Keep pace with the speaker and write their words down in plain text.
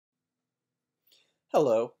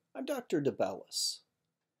Hello, I'm Dr. DeBellis.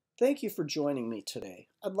 Thank you for joining me today.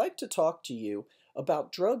 I'd like to talk to you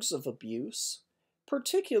about drugs of abuse.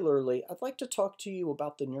 Particularly, I'd like to talk to you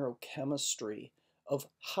about the neurochemistry of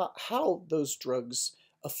how those drugs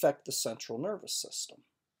affect the central nervous system.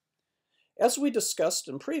 As we discussed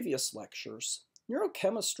in previous lectures,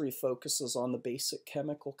 neurochemistry focuses on the basic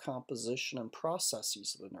chemical composition and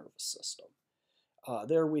processes of the nervous system.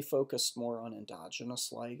 There we focused more on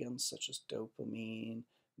endogenous ligands such as dopamine,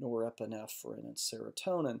 norepinephrine, and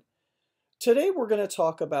serotonin. Today we're going to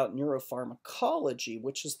talk about neuropharmacology,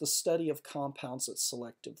 which is the study of compounds that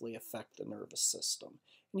selectively affect the nervous system.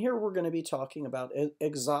 And here we're going to be talking about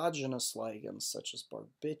exogenous ligands such as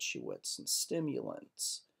barbiturates and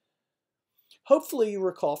stimulants. Hopefully you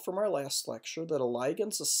recall from our last lecture that a ligand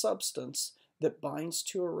is a substance that binds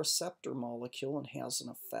to a receptor molecule and has an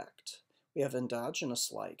effect. We have endogenous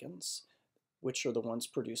ligands, which are the ones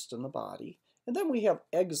produced in the body, and then we have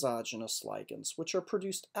exogenous ligands, which are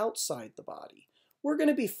produced outside the body. We're going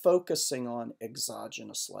to be focusing on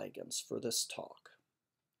exogenous ligands for this talk.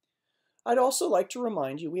 I'd also like to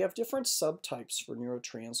remind you we have different subtypes for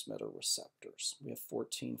neurotransmitter receptors. We have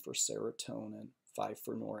 14 for serotonin, 5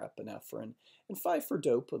 for norepinephrine, and 5 for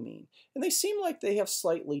dopamine. And they seem like they have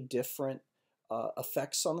slightly different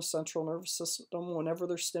effects on the central nervous system whenever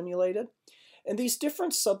they're stimulated. And these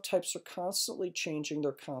different subtypes are constantly changing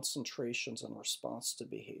their concentrations in response to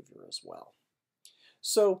behavior as well.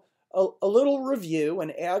 So a little review: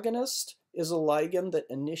 an agonist is a ligand that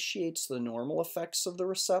initiates the normal effects of the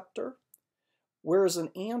receptor, whereas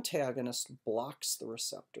an antagonist blocks the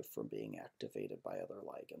receptor from being activated by other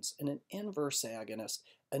ligands. And an inverse agonist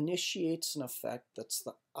initiates an effect that's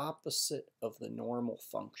the opposite of the normal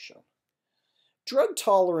function. Drug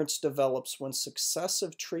tolerance develops when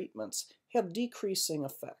successive treatments have decreasing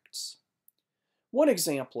effects. One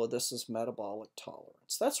example of this is metabolic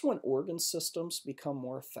tolerance. That's when organ systems become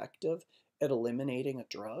more effective at eliminating a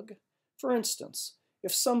drug. For instance,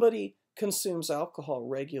 if somebody consumes alcohol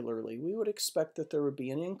regularly, we would expect that there would be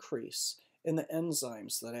an increase in the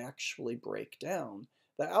enzymes that actually break down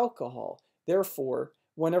the alcohol. Therefore,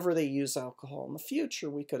 whenever they use alcohol in the future,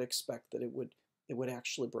 we could expect that it would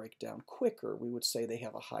actually break down quicker. We would say they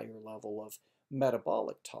have a higher level of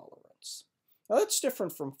metabolic tolerance. Now that's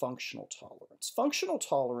different from functional tolerance. Functional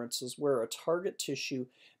tolerance is where a target tissue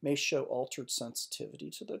may show altered sensitivity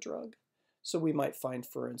to the drug. So we might find,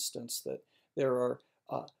 for instance, that there's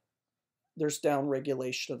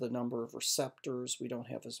downregulation of the number of receptors. We don't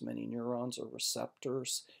have as many neurons or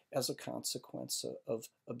receptors as a consequence of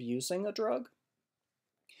abusing a drug.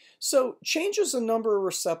 So changes in number of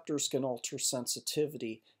receptors can alter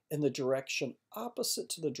sensitivity in the direction opposite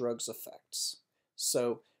to the drug's effects.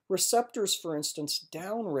 So receptors, for instance,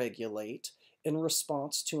 downregulate in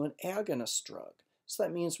response to an agonist drug. So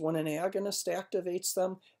that means when an agonist activates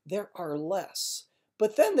them, there are less.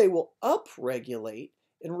 But then they will upregulate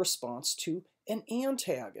in response to an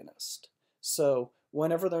antagonist. So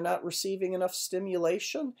whenever they're not receiving enough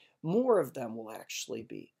stimulation, more of them will actually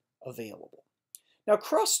be available. Now,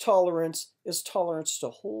 cross-tolerance is tolerance to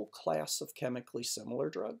a whole class of chemically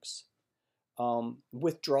similar drugs.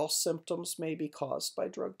 Withdrawal symptoms may be caused by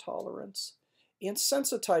drug tolerance, and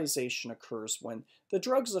sensitization occurs when the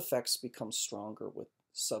drug's effects become stronger with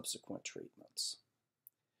subsequent treatments.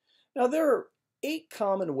 Now, there are 8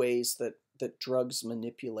 common ways that drugs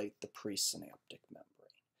manipulate the presynaptic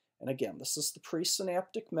membrane. And again, this is the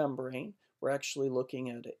presynaptic membrane. We're actually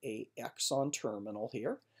looking at an axon terminal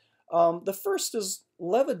here. The first is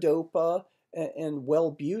levodopa and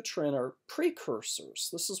Wellbutrin are precursors.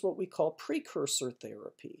 This is what we call precursor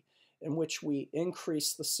therapy, in which we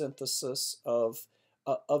increase the synthesis of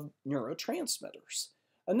neurotransmitters.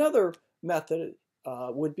 Another method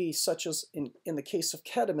would be such as in the case of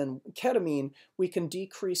ketamine, we can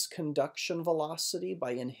decrease conduction velocity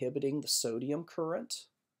by inhibiting the sodium current.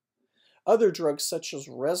 Other drugs such as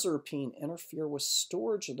reserpine interfere with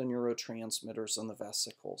storage of the neurotransmitters in the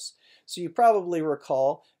vesicles. So you probably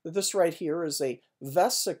recall that this right here is a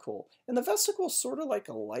vesicle, and the vesicle is sort of like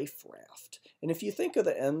a life raft. And if you think of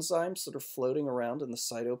the enzymes that are floating around in the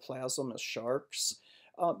cytoplasm as sharks,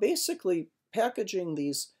 basically packaging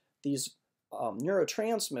these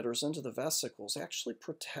neurotransmitters into the vesicles actually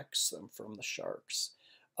protects them from the sharks.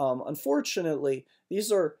 Unfortunately,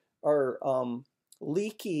 these are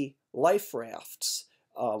leaky life rafts.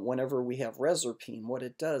 Whenever we have reserpine, what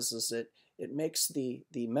it does is it makes the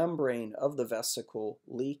membrane of the vesicle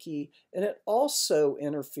leaky, and it also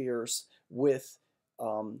interferes with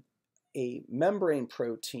a membrane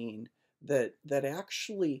protein that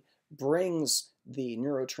actually brings the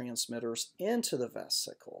neurotransmitters into the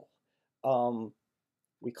vesicle.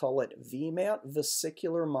 We call it VMAT,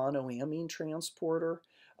 vesicular monoamine transporter,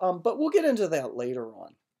 but we'll get into that later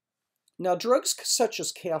on. Now, drugs such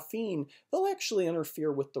as caffeine, they'll actually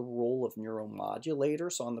interfere with the role of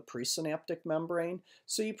neuromodulators on the presynaptic membrane.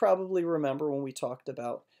 So you probably remember when we talked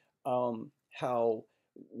about how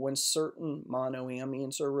when certain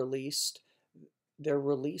monoamines are released, they're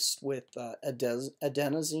released with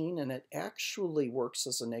adenosine, and it actually works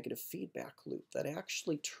as a negative feedback loop that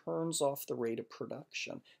actually turns off the rate of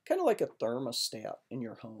production, kind of like a thermostat in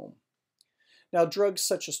your home. Now, drugs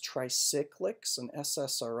such as tricyclics and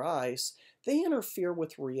SSRIs, they interfere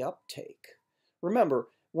with reuptake. Remember,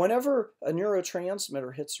 whenever a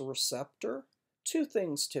neurotransmitter hits a receptor, two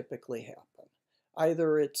things typically happen.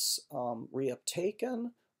 Either it's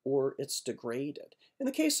reuptaken or it's degraded. In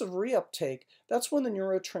the case of reuptake, that's when the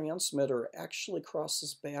neurotransmitter actually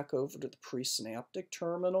crosses back over to the presynaptic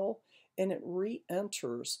terminal and it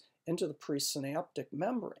re-enters into the presynaptic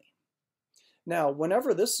membrane. Now,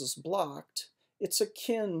 whenever this is blocked, it's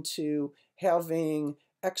akin to having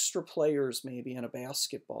extra players maybe in a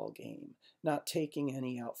basketball game, not taking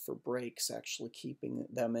any out for breaks, actually keeping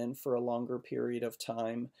them in for a longer period of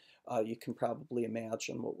time. You can probably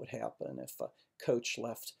imagine what would happen if a coach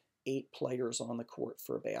left 8 players on the court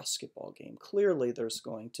for a basketball game. Clearly, there's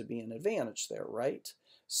going to be an advantage there, right?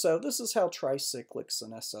 So this is how tricyclics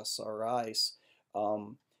and SSRIs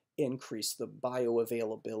increase the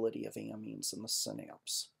bioavailability of amines in the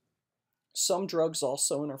synapse. Some drugs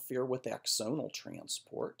also interfere with axonal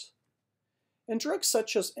transport. And drugs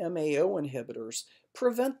such as MAO inhibitors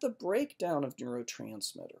prevent the breakdown of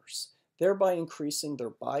neurotransmitters, thereby increasing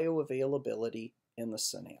their bioavailability in the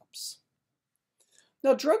synapse.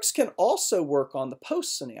 Now, drugs can also work on the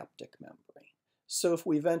postsynaptic membrane. So if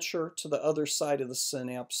we venture to the other side of the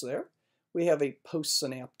synapse there, we have a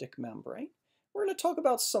postsynaptic membrane. We're going to talk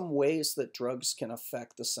about some ways that drugs can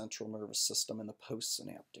affect the central nervous system in the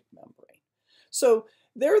postsynaptic membrane. So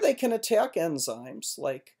there they can attack enzymes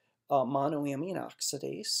like monoamine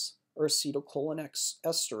oxidase or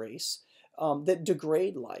acetylcholinesterase that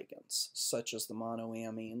degrade ligands, such as the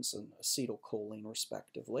monoamines and acetylcholine,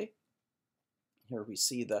 respectively. Here we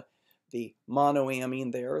see the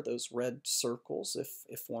monoamine there, those red circles.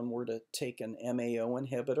 If one were to take an MAO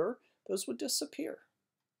inhibitor, those would disappear.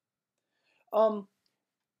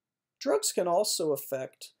 Drugs can also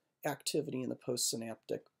affect activity in the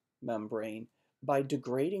postsynaptic membrane by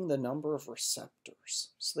degrading the number of receptors.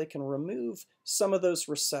 So they can remove some of those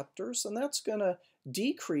receptors, and that's going to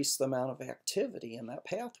decrease the amount of activity in that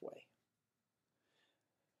pathway.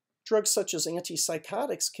 Drugs such as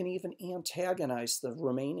antipsychotics can even antagonize the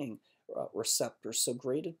remaining receptors, so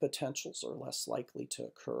graded potentials are less likely to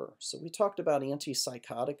occur. So we talked about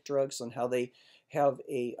antipsychotic drugs and how they have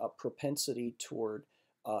a propensity toward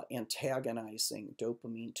antagonizing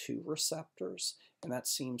dopamine 2 receptors, and that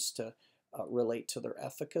seems to relate to their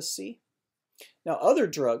efficacy. Now, other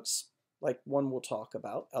drugs, like one we'll talk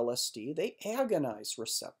about, LSD, they agonize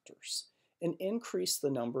receptors and increase the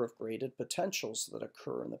number of graded potentials that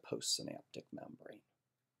occur in the postsynaptic membrane.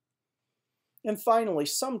 And finally,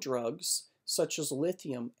 some drugs, such as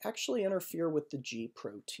lithium, actually interfere with the G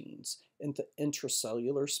proteins in the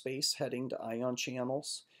intracellular space heading to ion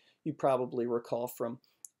channels. You probably recall from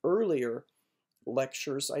earlier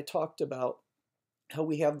lectures, I talked about how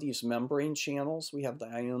we have these membrane channels. We have the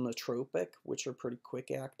ionotropic, which are pretty quick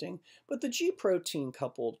acting, but the G protein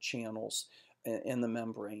coupled channels in the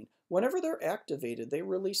membrane, whenever they're activated, they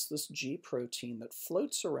release this G protein that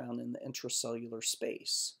floats around in the intracellular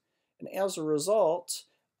space. And as a result,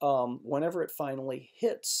 whenever it finally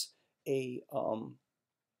hits a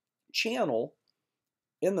channel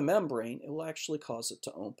in the membrane, it will actually cause it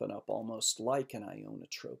to open up almost like an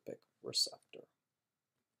ionotropic receptor.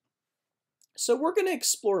 So we're going to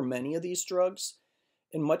explore many of these drugs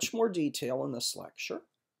in much more detail in this lecture.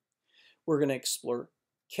 We're going to explore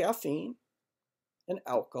caffeine and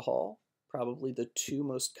alcohol, probably the two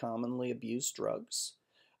most commonly abused drugs.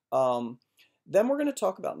 Then we're going to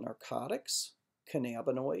talk about narcotics,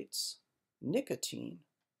 cannabinoids, nicotine,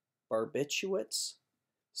 barbiturates,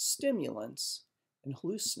 stimulants, and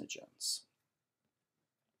hallucinogens.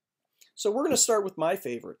 So we're going to start with my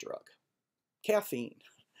favorite drug, caffeine.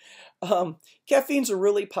 Caffeine's a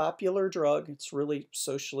really popular drug. It's really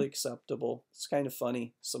socially acceptable. It's kind of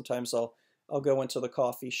funny. Sometimes I'll go into the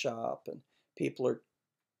coffee shop and people are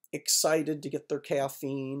excited to get their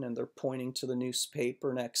caffeine and they're pointing to the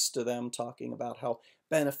newspaper next to them talking about how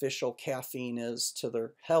beneficial caffeine is to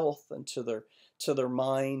their health and to their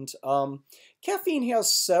mind. Caffeine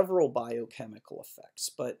has several biochemical effects,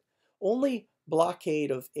 but only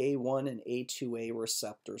blockade of A1 and A2A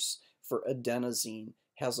receptors for adenosine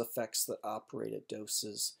has effects that operate at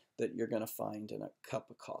doses that you're going to find in a cup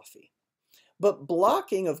of coffee. But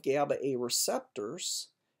blocking of GABA A receptors,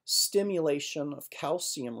 stimulation of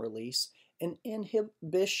calcium release, and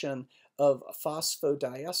inhibition of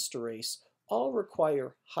phosphodiesterase all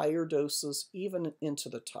require higher doses, even into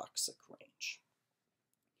the toxic range.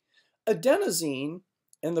 Adenosine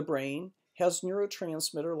in the brain has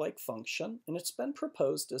neurotransmitter-like function, and it's been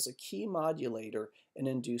proposed as a key modulator in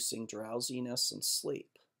inducing drowsiness and sleep.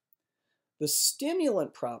 The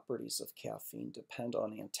stimulant properties of caffeine depend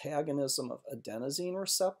on antagonism of adenosine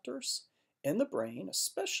receptors in the brain,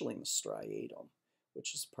 especially in the striatum,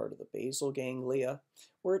 which is part of the basal ganglia,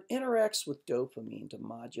 where it interacts with dopamine to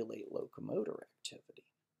modulate locomotor activity.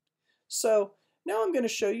 So now I'm going to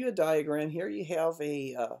show you a diagram here. You have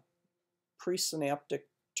a presynaptic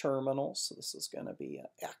terminal, so this is going to be an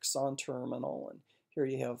axon terminal, and here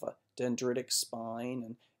you have a dendritic spine,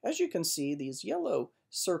 and as you can see, these yellow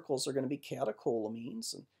circles are going to be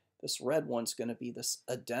catecholamines, and this red one's going to be this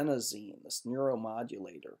adenosine, this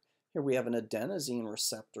neuromodulator. Here we have an adenosine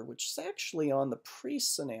receptor, which is actually on the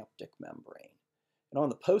presynaptic membrane. And on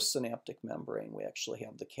the postsynaptic membrane, we actually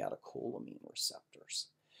have the catecholamine receptors.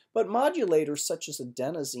 But modulators such as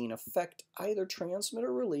adenosine affect either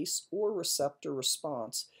transmitter release or receptor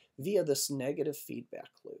response via this negative feedback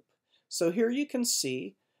loop. So here you can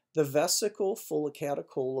see the vesicle full of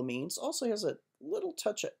catecholamines also has a little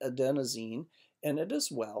touch of adenosine in it as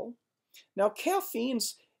well. Now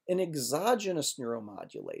caffeine's an exogenous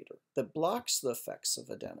neuromodulator that blocks the effects of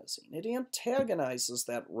adenosine. It antagonizes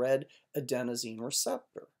that red adenosine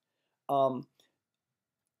receptor.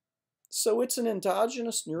 So it's an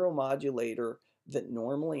endogenous neuromodulator that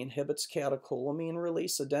normally inhibits catecholamine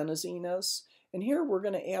release, adenosine is. And here we're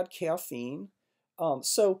going to add caffeine.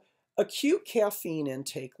 So acute caffeine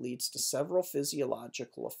intake leads to several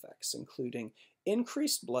physiological effects, including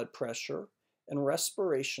increased blood pressure and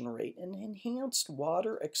respiration rate, and enhanced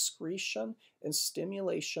water excretion and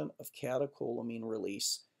stimulation of catecholamine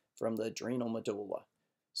release from the adrenal medulla.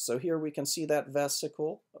 So here we can see that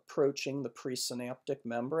vesicle approaching the presynaptic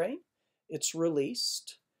membrane. It's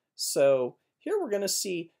released. So here we're going to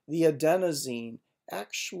see the adenosine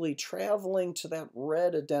actually traveling to that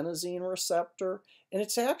red adenosine receptor, and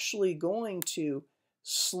it's actually going to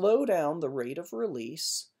slow down the rate of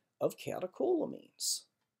release of catecholamines.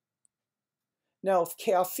 Now, if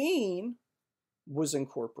caffeine was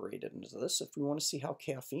incorporated into this, if we want to see how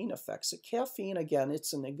caffeine affects it, caffeine, again,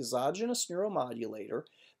 it's an exogenous neuromodulator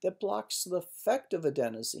that blocks the effect of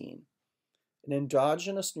adenosine, an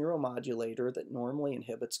endogenous neuromodulator that normally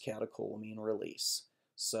inhibits catecholamine release.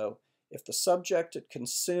 So if the subject had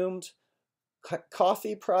consumed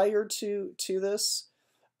coffee prior to this,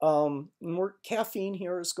 caffeine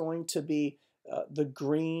here is going to be the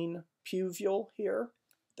green puvule here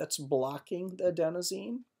that's blocking the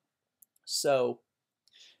adenosine. So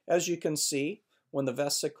as you can see, when the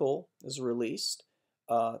vesicle is released,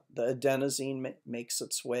 the adenosine makes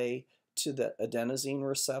its way to the adenosine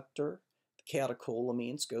receptor. The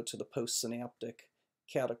catecholamines go to the postsynaptic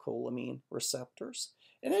catecholamine receptors.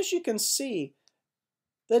 And as you can see,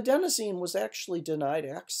 the adenosine was actually denied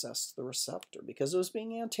access to the receptor because it was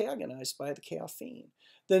being antagonized by the caffeine.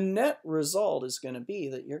 The net result is going to be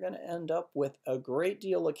that you're going to end up with a great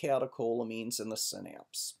deal of catecholamines in the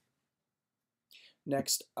synapse.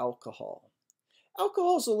 Next, alcohol.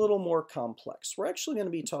 Alcohol is a little more complex. We're actually going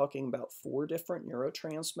to be talking about 4 different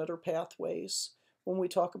neurotransmitter pathways when we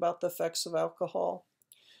talk about the effects of alcohol.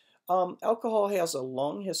 Alcohol has a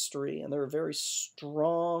long history, and there are very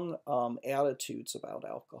strong attitudes about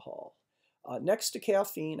alcohol. Next to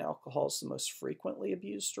caffeine, alcohol is the most frequently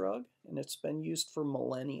abused drug, and it's been used for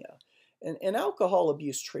millennia. And alcohol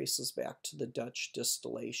abuse traces back to the Dutch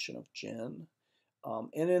distillation of gin.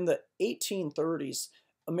 And in the 1830s,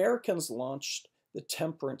 Americans launched the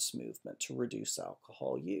temperance movement to reduce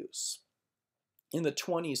alcohol use. In the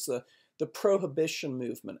 20s, the prohibition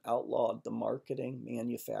movement outlawed the marketing,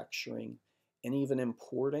 manufacturing, and even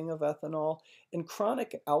importing of ethanol, and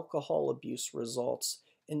chronic alcohol abuse results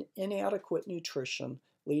in inadequate nutrition,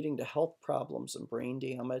 leading to health problems and brain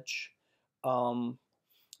damage.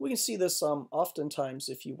 We can see this oftentimes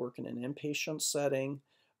if you work in an inpatient setting.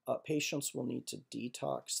 Patients will need to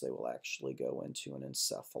detox. They will actually go into an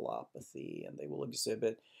encephalopathy, and they will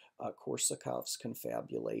exhibit Korsakoff's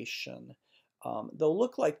confabulation. They'll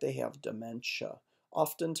look like they have dementia.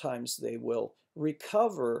 Oftentimes they will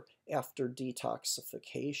recover after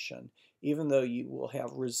detoxification, even though you will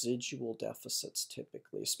have residual deficits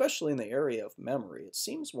typically, especially in the area of memory. It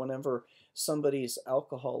seems whenever somebody's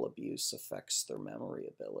alcohol abuse affects their memory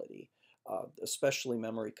ability, especially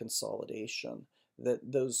memory consolidation,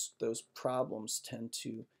 that those problems tend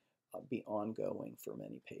to be ongoing for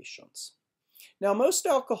many patients. Now, most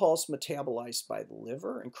alcohol is metabolized by the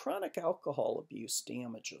liver, and chronic alcohol abuse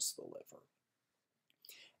damages the liver.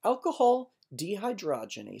 Alcohol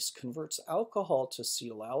dehydrogenase converts alcohol to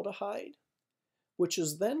acetaldehyde, which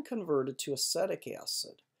is then converted to acetic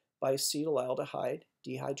acid by acetaldehyde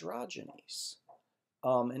dehydrogenase.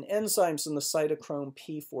 And enzymes in the cytochrome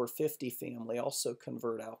P450 family also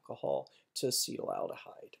convert alcohol to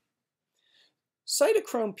acetaldehyde.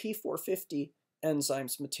 Cytochrome P450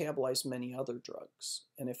 enzymes metabolize many other drugs,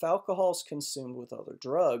 and if alcohol is consumed with other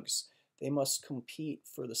drugs, they must compete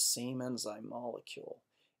for the same enzyme molecule.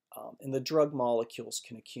 And the drug molecules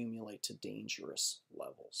can accumulate to dangerous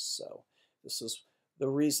levels. So this is the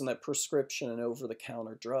reason that prescription and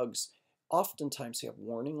over-the-counter drugs oftentimes have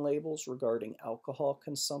warning labels regarding alcohol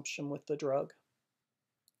consumption with the drug.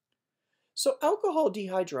 So alcohol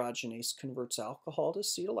dehydrogenase converts alcohol to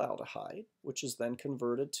acetaldehyde, which is then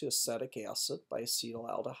converted to acetic acid by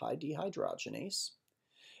acetaldehyde dehydrogenase.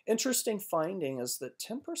 Interesting finding is that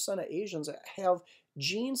 10% of Asians have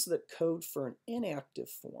genes that code for an inactive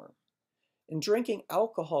form. And drinking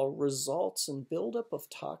alcohol results in buildup of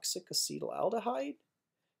toxic acetaldehyde,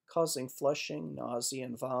 causing flushing, nausea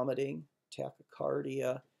and vomiting,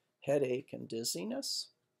 tachycardia, headache, and dizziness.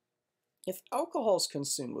 If alcohol is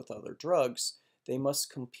consumed with other drugs, they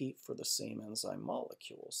must compete for the same enzyme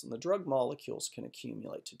molecules, and the drug molecules can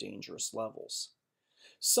accumulate to dangerous levels.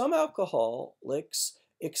 Some alcoholics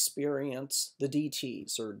experience the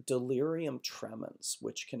DTs, or delirium tremens,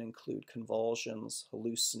 which can include convulsions,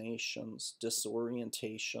 hallucinations,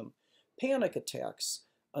 disorientation, panic attacks,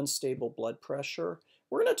 unstable blood pressure.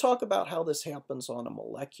 We're going to talk about how this happens on a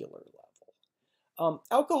molecular level.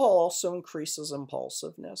 Alcohol also increases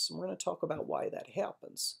impulsiveness, and we're going to talk about why that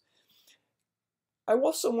happens. I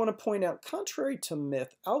also want to point out, contrary to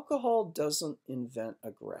myth, alcohol doesn't invent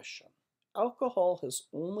aggression. Alcohol has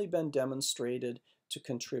only been demonstrated to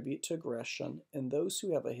contribute to aggression in those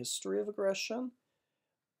who have a history of aggression,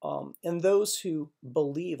 and those who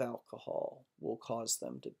believe alcohol will cause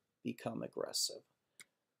them to become aggressive.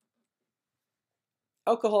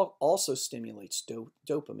 Alcohol also stimulates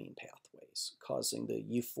dopamine pathways, causing the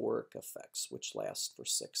euphoric effects, which last for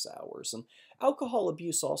 6 hours. And alcohol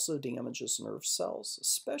abuse also damages nerve cells,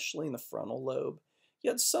 especially in the frontal lobe,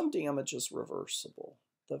 yet some damage is reversible.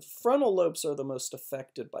 The frontal lobes are the most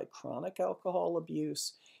affected by chronic alcohol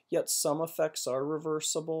abuse, yet some effects are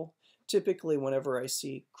reversible. Typically, whenever I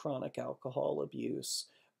see chronic alcohol abuse,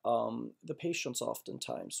 the patients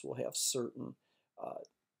oftentimes will have certain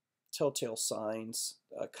telltale signs,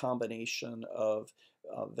 a combination of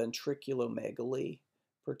ventriculomegaly,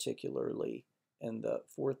 particularly in the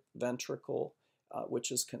fourth ventricle,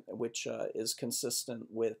 which is consistent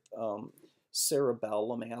with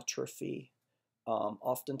cerebellum atrophy.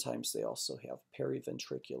 Oftentimes they also have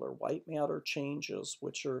periventricular white matter changes,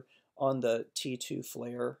 which are on the T2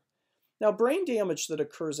 flare. Now, brain damage that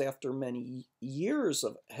occurs after many years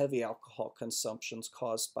of heavy alcohol consumption is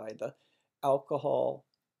caused by the alcohol,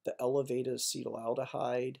 the elevated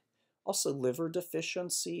acetaldehyde, also liver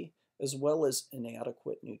deficiency, as well as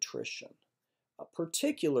inadequate nutrition,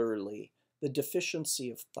 particularly the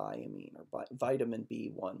deficiency of thiamine or vitamin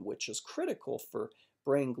B1, which is critical for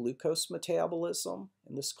brain glucose metabolism,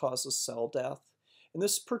 and this causes cell death. And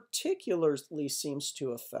this particularly seems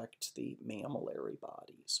to affect the mammillary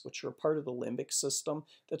bodies, which are part of the limbic system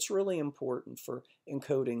that's really important for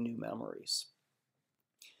encoding new memories.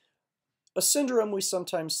 A syndrome we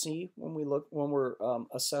sometimes see when we're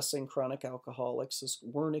assessing chronic alcoholics is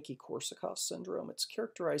Wernicke-Korsakoff syndrome. It's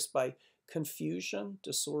characterized by confusion,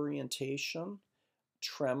 disorientation,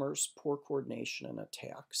 tremors, poor coordination, and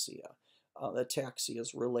ataxia. Ataxia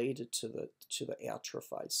is related to the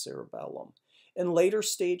atrophied cerebellum. In later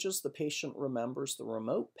stages, the patient remembers the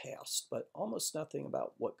remote past, but almost nothing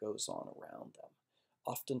about what goes on around them.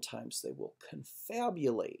 Oftentimes they will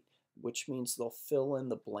confabulate, which means they'll fill in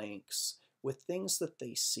the blanks with things that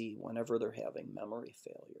they see whenever they're having memory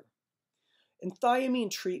failure. And thiamine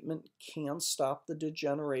treatment can stop the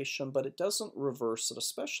degeneration, but it doesn't reverse it,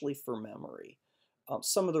 especially for memory.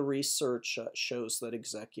 Some of the research shows that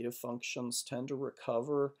executive functions tend to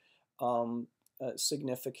recover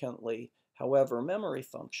significantly. However, memory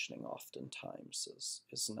functioning oftentimes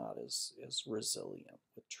is not as resilient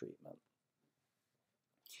with treatment.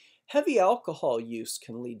 Heavy alcohol use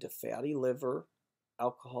can lead to fatty liver,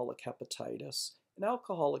 alcoholic hepatitis, and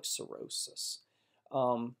alcoholic cirrhosis.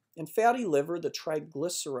 In fatty liver, the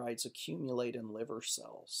triglycerides accumulate in liver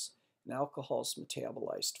cells, and alcohol is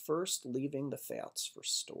metabolized first, leaving the fats for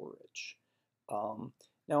storage.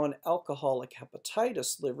 Now, in alcoholic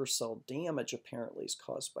hepatitis, liver cell damage apparently is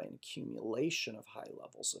caused by an accumulation of high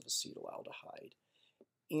levels of acetaldehyde.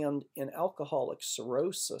 And in alcoholic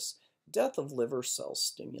cirrhosis, death of liver cells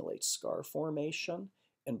stimulates scar formation,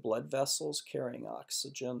 and blood vessels carrying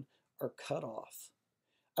oxygen are cut off.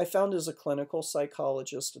 I found as a clinical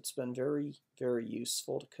psychologist, it's been very, very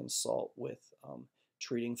useful to consult with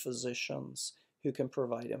treating physicians who can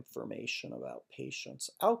provide information about patients'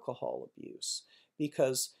 alcohol abuse.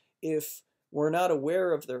 Because if we're not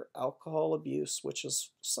aware of their alcohol abuse, which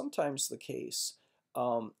is sometimes the case,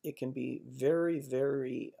 it can be very,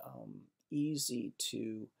 very easy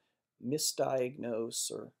to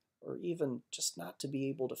misdiagnose or even just not to be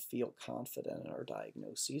able to feel confident in our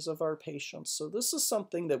diagnoses of our patients. So this is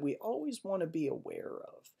something that we always want to be aware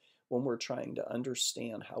of when we're trying to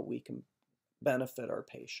understand how we can benefit our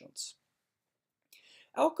patients.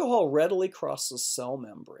 Alcohol readily crosses cell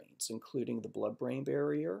membranes, including the blood-brain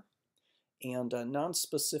barrier, and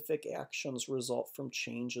nonspecific actions result from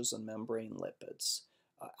changes in membrane lipids.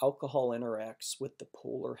 Alcohol interacts with the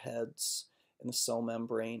polar heads in the cell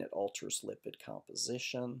membrane. It alters lipid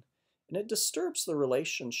composition, and it disturbs the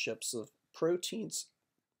relationships of proteins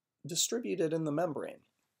distributed in the membrane.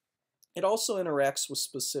 It also interacts with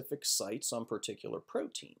specific sites on particular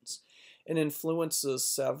proteins and influences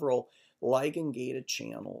several ligand-gated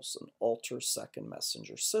channels and alters second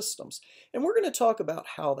messenger systems. And we're going to talk about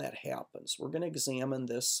how that happens. We're going to examine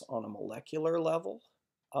this on a molecular level.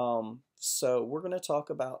 So we're going to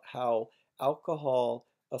talk about how alcohol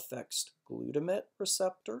affects glutamate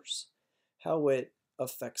receptors, how it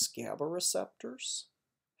affects GABA receptors,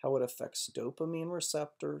 how it affects dopamine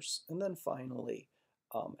receptors, and then finally,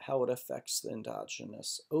 how it affects the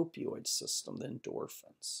endogenous opioid system, the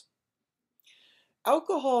endorphins.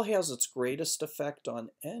 Alcohol has its greatest effect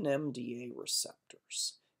on NMDA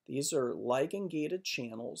receptors. These are ligand-gated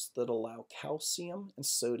channels that allow calcium and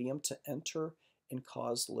sodium to enter and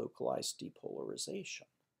cause localized depolarization.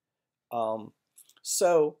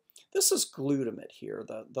 So this is glutamate here.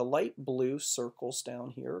 The light blue circles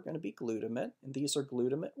down here are going to be glutamate, and these are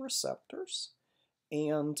glutamate receptors.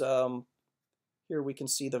 And here we can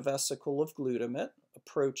see the vesicle of glutamate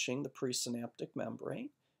approaching the presynaptic membrane,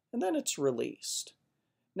 and then it's released.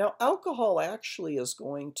 Now, alcohol actually is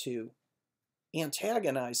going to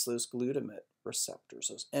antagonize those glutamate receptors.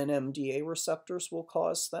 Those NMDA receptors will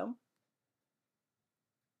cause them.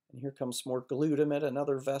 And here comes more glutamate,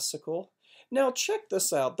 another vesicle. Now, check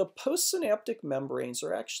this out. The postsynaptic membranes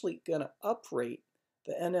are actually going to uprate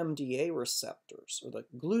the NMDA receptors, or the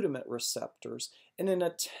glutamate receptors, in an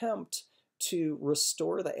attempt to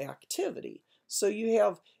restore the activity. So you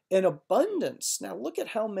have an abundance. Now look at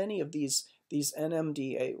how many of these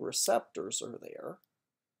NMDA receptors are there.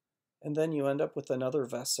 And then you end up with another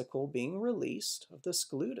vesicle being released of this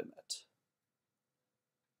glutamate.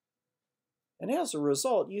 And as a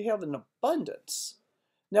result, you have an abundance.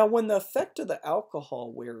 Now when the effect of the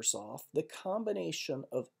alcohol wears off, the combination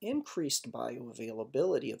of increased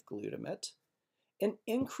bioavailability of glutamate and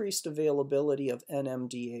increased availability of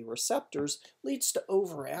NMDA receptors leads to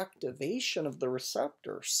overactivation of the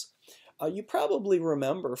receptors. You probably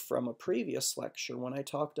remember from a previous lecture when I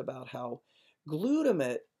talked about how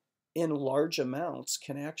glutamate in large amounts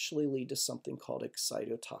can actually lead to something called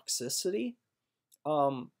excitotoxicity.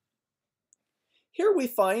 Here we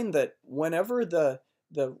find that whenever the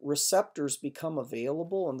receptors become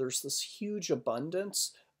available and there's this huge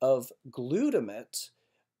abundance of glutamate,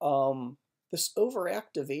 this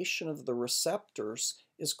overactivation of the receptors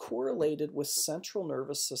is correlated with central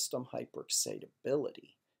nervous system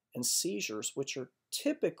hyperexcitability and seizures, which are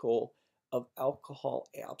typical of alcohol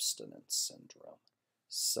abstinence syndrome.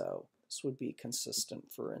 So this would be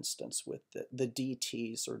consistent, for instance, with the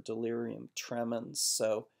DTs or delirium tremens.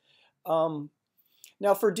 So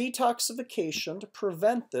now for detoxification, to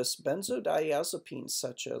prevent this, benzodiazepines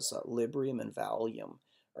such as Librium and Valium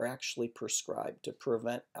are actually prescribed to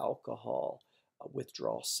prevent alcohol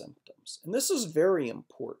withdrawal symptoms. And this is very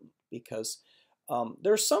important because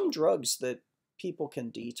there are some drugs that people can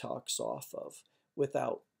detox off of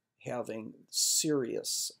without having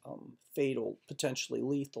serious, fatal, potentially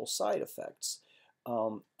lethal side effects.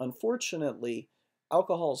 Unfortunately,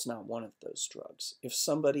 alcohol is not one of those drugs. If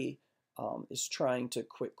somebody is trying to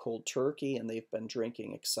quit cold turkey and they've been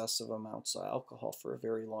drinking excessive amounts of alcohol for a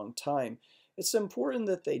very long time, it's important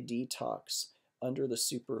that they detox under the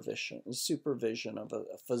supervision of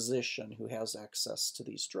a physician who has access to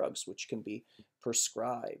these drugs, which can be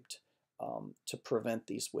prescribed to prevent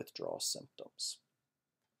these withdrawal symptoms.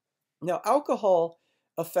 Now, alcohol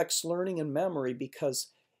affects learning and memory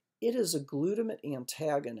because It is a glutamate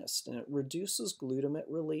antagonist, and it reduces glutamate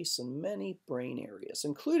release in many brain areas,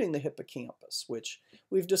 including the hippocampus, which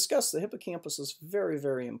we've discussed. The hippocampus is very,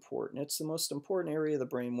 very important. It's the most important area of the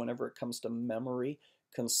brain whenever it comes to memory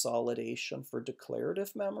consolidation for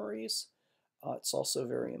declarative memories. It's also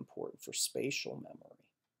very important for spatial memory.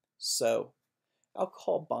 So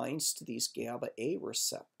alcohol binds to these GABA A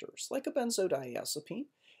receptors, like a benzodiazepine,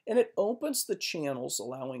 and it opens the channels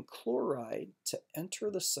allowing chloride to enter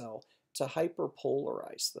the cell to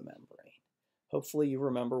hyperpolarize the membrane. Hopefully you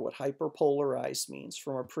remember what hyperpolarized means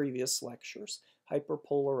from our previous lectures.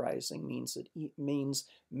 Hyperpolarizing means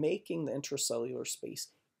making the intracellular space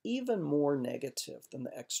even more negative than the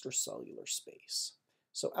extracellular space.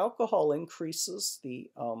 So alcohol increases the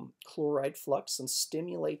chloride flux and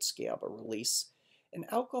stimulates GABA release, and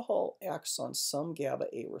alcohol acts on some GABA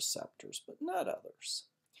A receptors, but not others.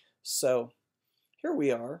 So here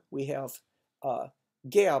we are. We have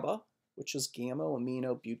GABA, which is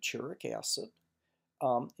gamma-aminobutyric acid,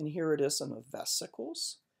 and here it is in the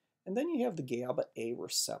vesicles. And then you have the GABA A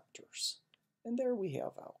receptors, and there we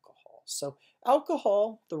have alcohol. So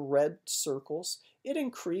alcohol, the red circles, it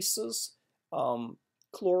increases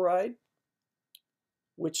chloride,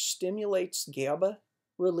 which stimulates GABA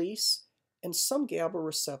release, and some GABA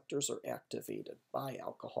receptors are activated by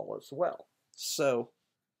alcohol as well. So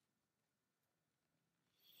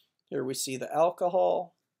here we see the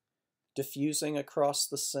alcohol diffusing across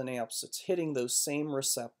the synapse. It's hitting those same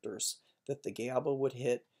receptors that the GABA would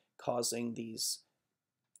hit, causing these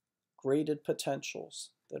graded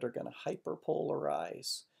potentials that are going to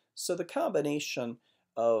hyperpolarize. So the combination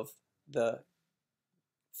of the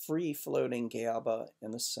free-floating GABA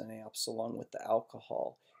in the synapse along with the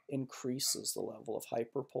alcohol increases the level of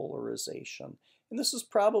hyperpolarization. And this is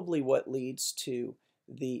probably what leads to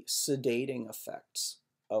the sedating effects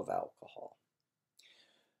of alcohol.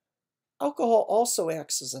 Alcohol also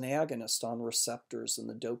acts as an agonist on receptors in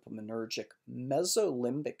the dopaminergic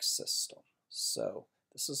mesolimbic system. So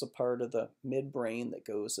this is a part of the midbrain that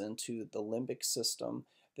goes into the limbic system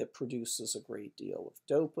that produces a great deal of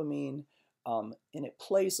dopamine, and it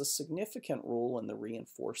plays a significant role in the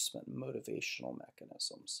reinforcement and motivational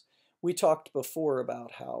mechanisms. We talked before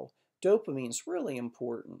about how dopamine is really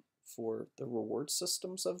important for the reward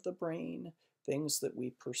systems of the brain, things that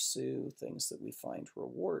we pursue, things that we find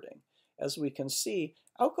rewarding. As we can see,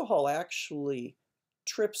 alcohol actually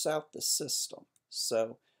trips out the system.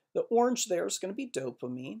 So the orange there is going to be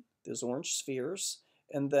dopamine, those orange spheres,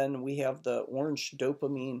 and then we have the orange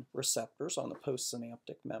dopamine receptors on the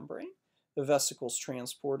postsynaptic membrane. The vesicles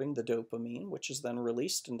transporting the dopamine, which is then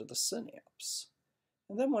released into the synapse.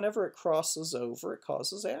 And then whenever it crosses over, it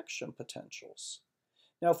causes action potentials.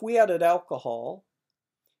 Now, if we added alcohol,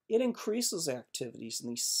 it increases activities in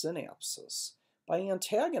these synapses by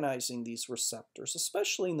antagonizing these receptors,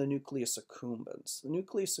 especially in the nucleus accumbens. The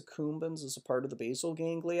nucleus accumbens is a part of the basal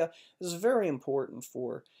ganglia. This is very important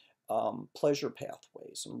for pleasure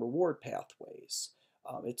pathways and reward pathways.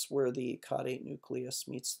 It's where the caudate nucleus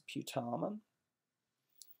meets the putamen.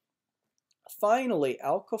 Finally,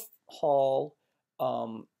 alcohol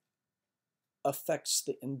affects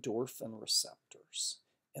the endorphin receptors.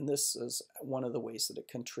 And this is one of the ways that it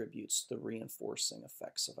contributes to the reinforcing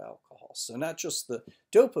effects of alcohol. So not just the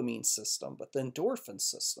dopamine system, but the endorphin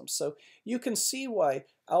system. So you can see why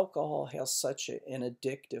alcohol has such an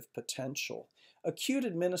addictive potential. Acute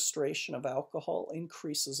administration of alcohol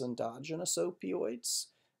increases endogenous opioids.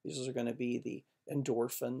 These are going to be the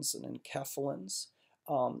endorphins and enkephalins.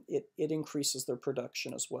 It increases their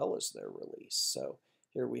production as well as their release. So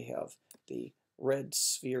here we have the red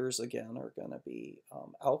spheres again are going to be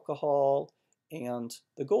alcohol, and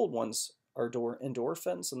the gold ones are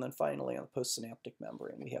endorphins, and then finally on the postsynaptic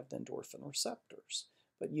membrane we have the endorphin receptors.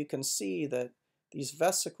 But you can see that these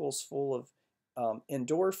vesicles full of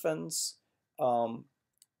endorphins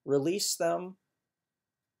release them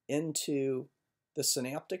into the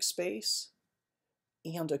synaptic space,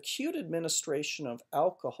 and acute administration of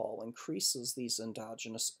alcohol increases these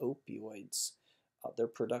endogenous opioids, their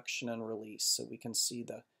production and release. So we can see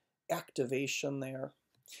the activation there.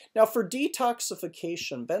 Now for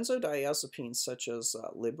detoxification, benzodiazepines such as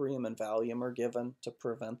Librium and Valium are given to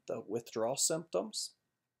prevent the withdrawal symptoms.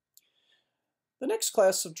 The next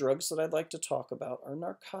class of drugs that I'd like to talk about are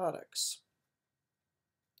narcotics.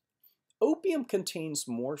 Opium contains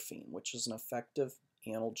morphine, which is an effective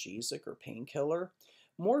analgesic or painkiller.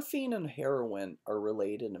 Morphine and heroin are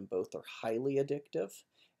related and both are highly addictive.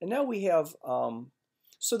 And now we have,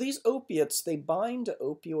 so these opiates, they bind to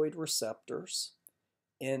opioid receptors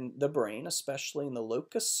in the brain, especially in the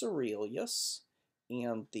locus ceruleus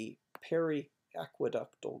and the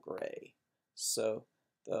periaqueductal gray. So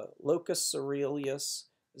the locus coeruleus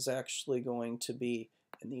is actually going to be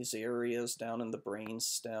in these areas down in the brain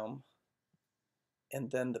stem.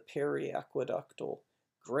 And then the periaqueductal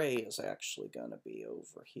gray is actually going to be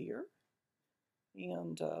over here.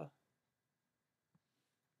 And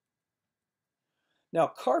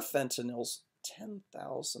now carfentanyl's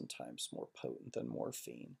 10,000 times more potent than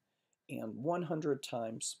morphine and 100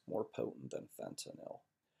 times more potent than fentanyl.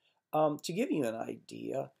 To give you an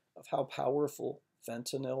idea of how powerful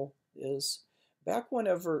fentanyl is, back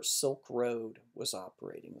whenever Silk Road was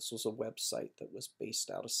operating, this was a website that was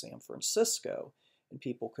based out of San Francisco, and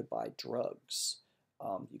people could buy drugs.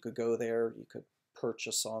 You could go there, you could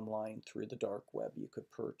purchase online through the dark web, you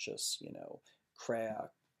could purchase, you know, crack,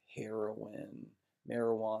 heroin,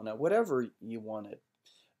 marijuana, whatever you wanted.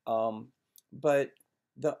 But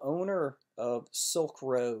the owner of Silk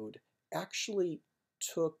Road actually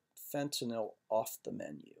took fentanyl off the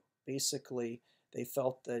menu. Basically, they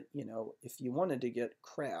felt that, you know, if you wanted to get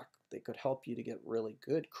crack, they could help you to get really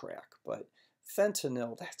good crack. But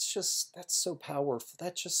fentanyl, that's so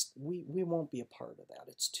powerful. We won't be a part of that.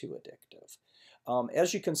 It's too addictive.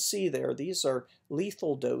 As you can see there, these are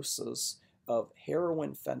lethal doses of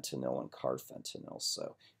heroin, fentanyl, and carfentanil.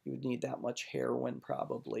 So you would need that much heroin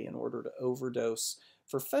probably in order to overdose.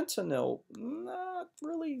 For fentanyl, not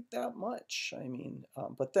really that much. I mean,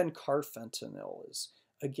 but then carfentanil is,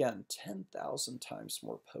 again, 10,000 times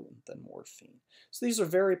more potent than morphine. So these are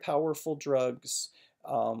very powerful drugs.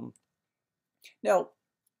 Now,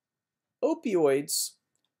 opioids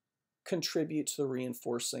contribute to the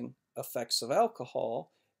reinforcing effects of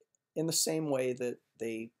alcohol in the same way that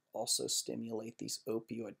they also stimulate these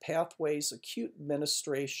opioid pathways. Acute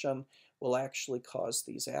administration will actually cause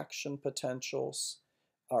these action potentials,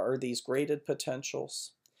 or these graded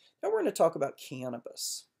potentials. Now we're going to talk about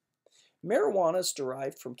cannabis. Marijuana is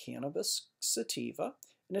derived from cannabis sativa,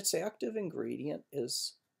 and its active ingredient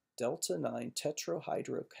is delta-9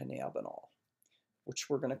 tetrahydrocannabinol, which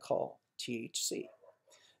we're going to call THC.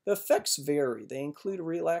 The effects vary. They include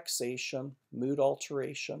relaxation, mood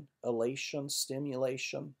alteration, elation,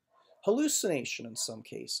 stimulation, hallucination in some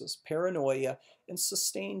cases, paranoia, and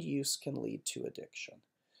sustained use can lead to addiction.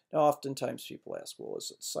 Now, oftentimes people ask, well,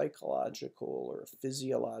 is it psychological or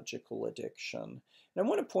physiological addiction? And I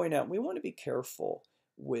want to point out, we want to be careful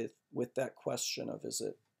with that question of is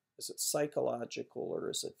it psychological or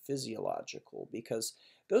is it physiological? Because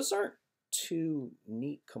those aren't two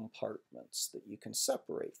neat compartments that you can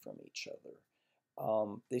separate from each other.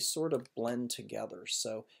 They sort of blend together.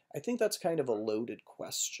 So I think that's kind of a loaded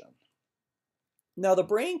question. Now, the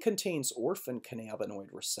brain contains orphan cannabinoid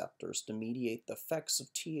receptors to mediate the effects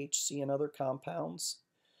of THC and other compounds.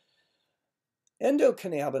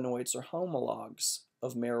 Endocannabinoids are homologs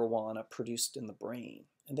of marijuana produced in the brain,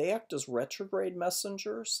 and they act as retrograde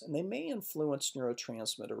messengers, and they may influence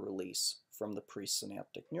neurotransmitter release from the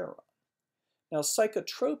presynaptic neuron. Now,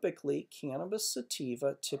 psychotropically, cannabis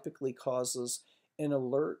sativa typically causes an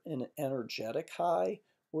alert and energetic high,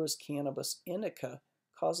 whereas cannabis indica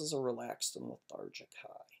causes a relaxed and lethargic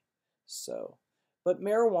high. But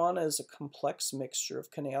marijuana is a complex mixture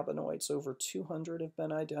of cannabinoids. Over 200 have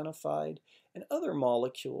been identified, and other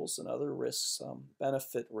molecules and other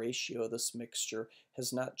risk-benefit ratio of this mixture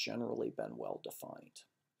has not generally been well defined.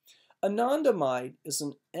 Anandamide is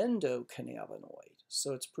an endocannabinoid,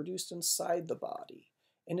 so it's produced inside the body,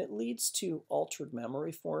 and it leads to altered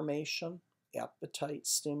memory formation, appetite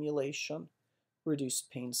stimulation,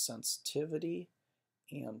 reduced pain sensitivity,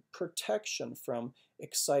 and protection from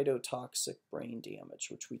excitotoxic brain damage,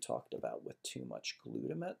 which we talked about with too much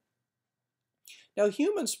glutamate. Now,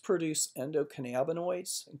 humans produce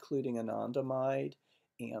endocannabinoids, including anandamide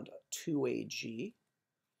and 2-AG.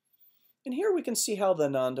 And here we can see how the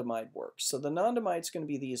anandamide works. So the anandamide is going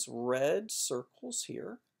to be these red circles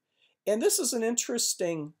here. And this is an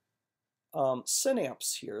interesting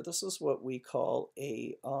synapse here. This is what we call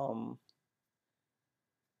a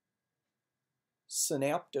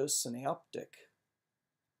synaptosynaptic.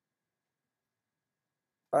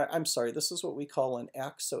 I'm sorry, this is what we call an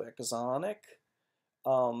axoaxonic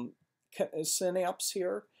synapse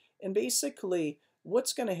here. And basically,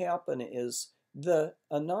 what's going to happen is the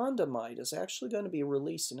anandamide is actually going to be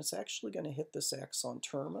released, and it's actually going to hit this axon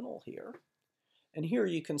terminal here. And here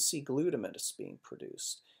you can see glutamate is being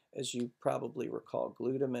produced. As you probably recall,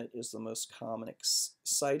 glutamate is the most common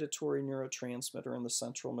excitatory neurotransmitter in the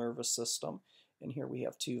central nervous system. And here we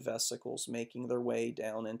have two vesicles making their way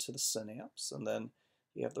down into the synapse, and then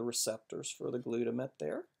you have the receptors for the glutamate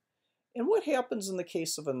there. And what happens in the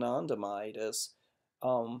case of anandamide is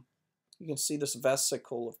you can see this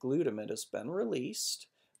vesicle of glutamate has been released,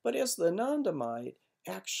 but as the anandamide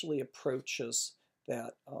actually approaches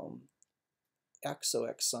that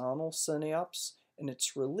exoaxonal synapse and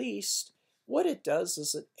it's released, what it does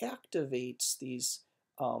is it activates these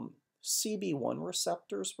CB1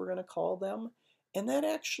 receptors, we're going to call them, and that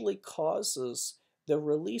actually causes the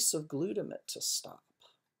release of glutamate to stop.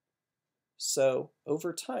 So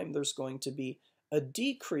over time, there's going to be a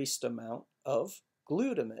decreased amount of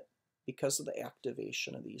glutamate because of the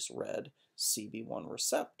activation of these red CB1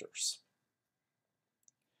 receptors.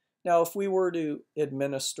 Now, if we were to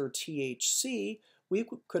administer THC, we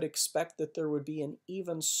could expect that there would be an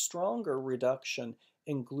even stronger reduction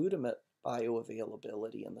in glutamate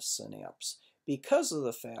bioavailability in the synapse because of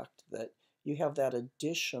the fact that you have that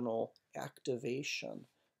additional activation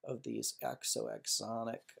of these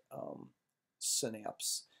exoaxonic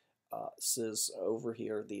synapses over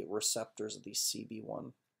here, the receptors of these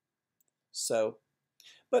CB1.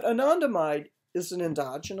 But anandamide is an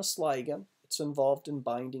endogenous ligand. It's involved in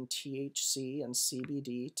binding THC and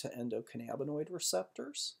CBD to endocannabinoid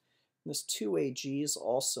receptors. And this 2-AG is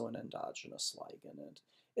also an endogenous ligand, and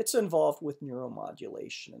it's involved with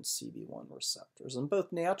neuromodulation and CB1 receptors. And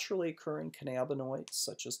both naturally occurring cannabinoids,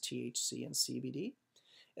 such as THC and CBD,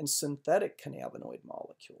 and synthetic cannabinoid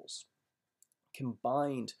molecules can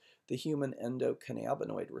bind the human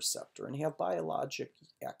endocannabinoid receptor and have biologic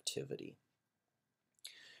activity.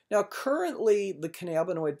 Now, currently, the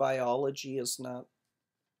cannabinoid biology is not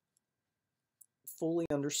fully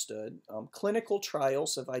understood. Clinical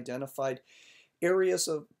trials have identified areas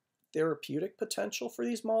of therapeutic potential for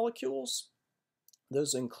these molecules.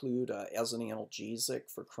 Those include as an analgesic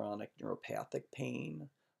for chronic neuropathic pain,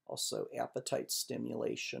 also appetite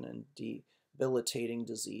stimulation and debilitating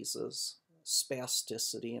diseases,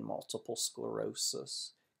 spasticity and multiple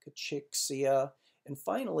sclerosis, cachexia, and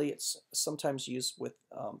finally, it's sometimes used with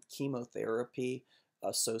chemotherapy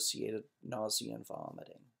associated nausea and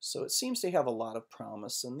vomiting. So it seems to have a lot of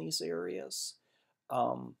promise in these areas.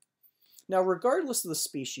 Now, regardless of the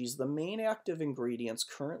species, the main active ingredients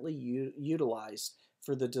currently utilized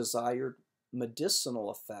for the desired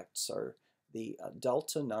medicinal effects are the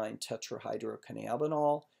delta-9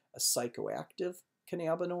 tetrahydrocannabinol, a psychoactive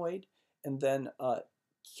cannabinoid, and then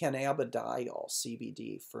cannabidiol,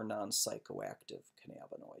 CBD, for non-psychoactive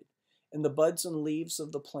cannabinoid. And the buds and leaves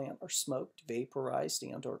of the plant are smoked, vaporized,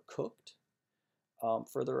 and or cooked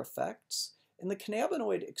for their effects. And the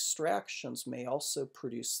cannabinoid extractions may also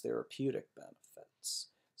produce therapeutic benefits,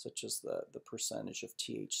 such as the percentage of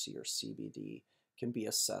THC or CBD can be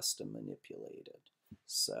assessed and manipulated.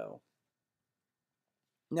 So,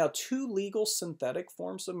 now 2 legal synthetic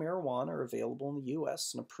forms of marijuana are available in the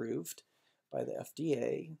U.S. and approved by the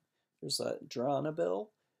FDA. There's a dronabinol,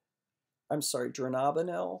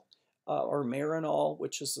 or Marinol,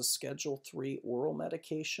 which is a Schedule III oral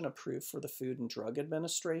medication approved for the Food and Drug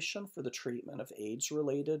Administration for the treatment of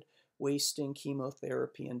AIDS-related wasting,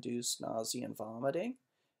 chemotherapy-induced nausea and vomiting.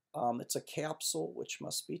 It's a capsule which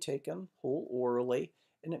must be taken whole orally,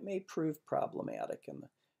 and it may prove problematic in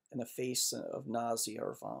the face of nausea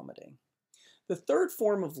or vomiting. The third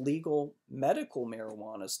form of legal medical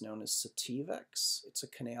marijuana is known as Sativex. It's a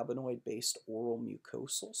cannabinoid-based oral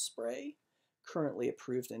mucosal spray, currently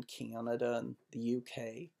approved in Canada and the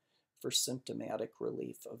UK for symptomatic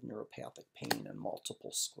relief of neuropathic pain and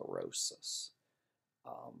multiple sclerosis.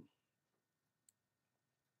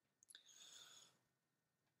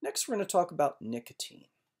 Next, we're going to talk about nicotine.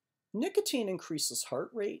 Nicotine increases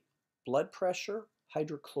heart rate, blood pressure,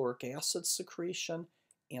 hydrochloric acid secretion,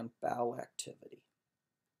 and bowel activity.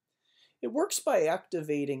 It works by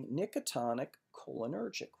activating nicotinic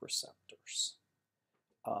cholinergic receptors,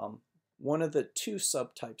 one of the 2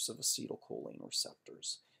 subtypes of acetylcholine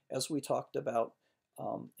receptors. As we talked about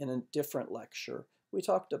in a different lecture, we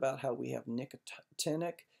talked about how we have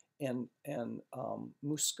nicotinic and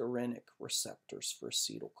muscarinic receptors for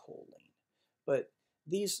acetylcholine. But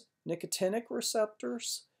these nicotinic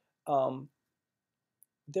receptors,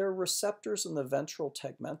 they're receptors in the ventral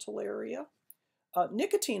tegmental area.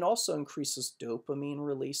 Nicotine also increases dopamine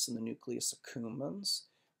release in the nucleus accumbens,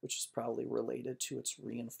 which is probably related to its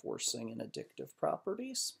reinforcing and addictive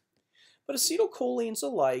properties. But acetylcholine is a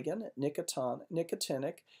ligand at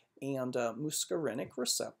nicotinic and muscarinic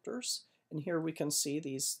receptors. And here we can see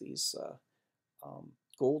these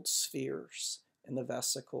gold spheres in the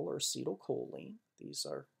vesicle are acetylcholine. These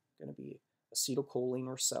are going to be acetylcholine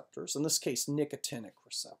receptors, in this case nicotinic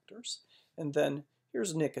receptors. And then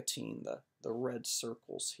here's nicotine, the red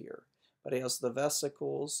circles here. But as the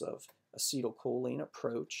vesicles of acetylcholine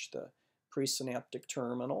approach the presynaptic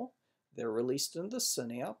terminal, they're released into the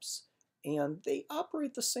synapse, and they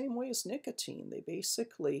operate the same way as nicotine. They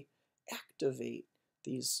basically activate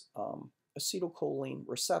these acetylcholine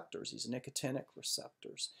receptors, these nicotinic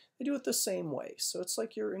receptors. They do it the same way. So it's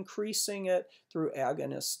like you're increasing it through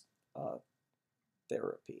agonist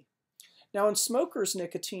therapy. Now in smokers,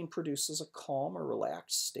 nicotine produces a calm or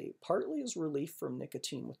relaxed state, partly as relief from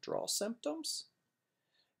nicotine withdrawal symptoms.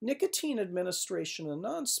 Nicotine administration in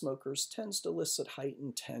non-smokers tends to elicit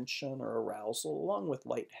heightened tension or arousal, along with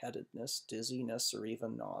lightheadedness, dizziness, or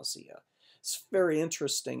even nausea. It's very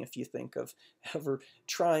interesting if you think of ever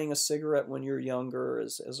trying a cigarette when you're younger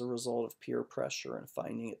as a result of peer pressure and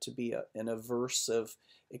finding it to be an aversive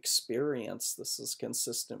experience. This is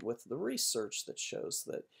consistent with the research that shows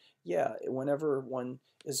that, yeah, whenever one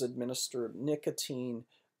is administered nicotine,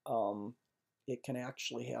 it can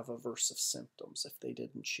actually have aversive symptoms if they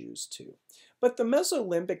didn't choose to. But the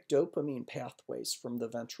mesolimbic dopamine pathways from the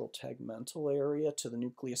ventral tegmental area to the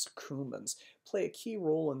nucleus accumbens play a key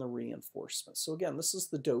role in the reinforcement. So again, this is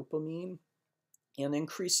the dopamine, and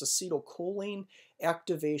increased acetylcholine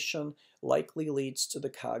activation likely leads to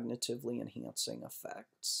the cognitively enhancing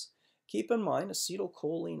effects. Keep in mind,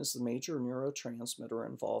 acetylcholine is the major neurotransmitter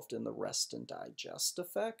involved in the rest and digest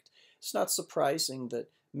effect. It's not surprising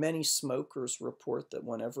that many smokers report that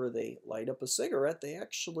whenever they light up a cigarette, they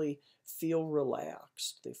actually feel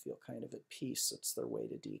relaxed. They feel kind of at peace. It's their way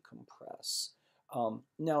to decompress.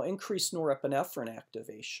 Now, increased norepinephrine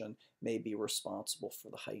activation may be responsible for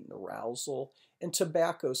the heightened arousal, and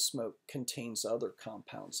tobacco smoke contains other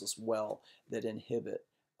compounds as well that inhibit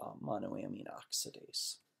monoamine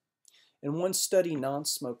oxidase. In one study,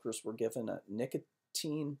 non-smokers were given a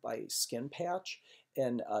nicotine by skin patch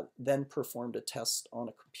and then performed a test on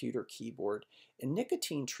a computer keyboard. And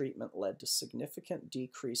nicotine treatment led to significant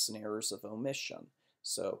decrease in errors of omission.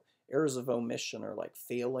 So errors of omission are like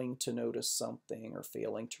failing to notice something or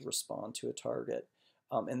failing to respond to a target.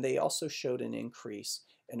 And they also showed an increase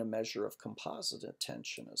in a measure of composite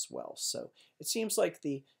attention as well. So it seems like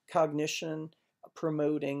the cognition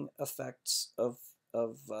promoting effects of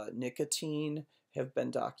nicotine have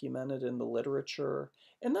been documented in the literature,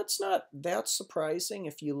 and that's not that surprising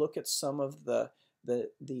if you look at some of the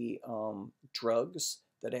drugs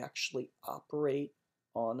that actually operate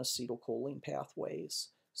on acetylcholine pathways,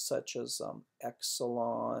 such as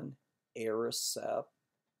Exelon, Aricept,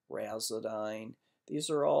 Razodine. These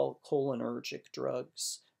are all cholinergic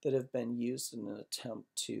drugs that have been used in an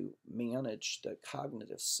attempt to manage the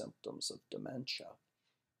cognitive symptoms of dementia.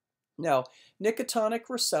 Now, nicotinic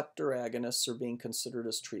receptor agonists are being considered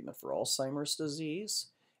as treatment for Alzheimer's disease,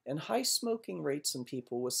 and high smoking rates in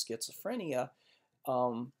people with schizophrenia,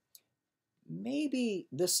 maybe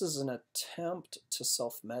this is an attempt to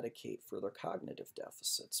self-medicate for their cognitive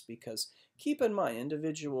deficits, because keep in mind,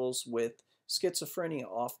 individuals with schizophrenia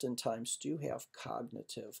oftentimes do have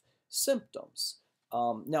cognitive symptoms.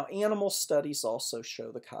 Now, animal studies also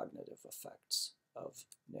show the cognitive effects of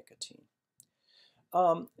nicotine.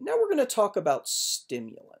 Now we're going to talk about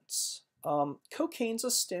stimulants. Cocaine's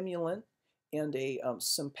a stimulant and a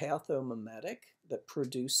sympathomimetic that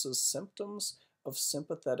produces symptoms of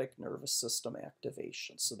sympathetic nervous system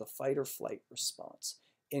activation. So the fight or flight response,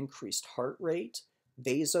 increased heart rate,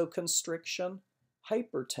 vasoconstriction,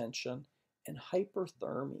 hypertension, and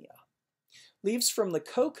hyperthermia. Leaves from the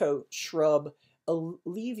cocoa shrub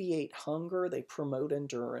alleviate hunger, they promote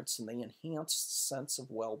endurance, and they enhance the sense of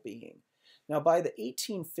well-being. Now, by the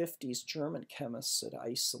 1850s, German chemists had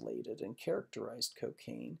isolated and characterized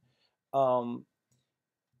cocaine, and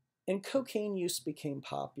cocaine use became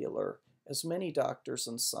popular as many doctors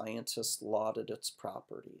and scientists lauded its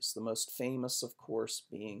properties, the most famous, of course,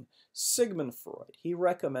 being Sigmund Freud. He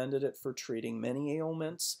recommended it for treating many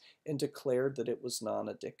ailments and declared that it was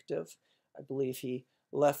non-addictive. I believe he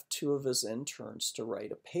left 2 of his interns to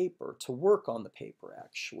write a paper, to work on the paper,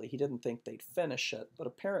 actually. He didn't think they'd finish it, but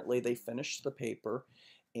apparently they finished the paper,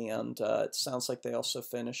 and it sounds like they also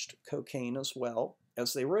finished cocaine as well,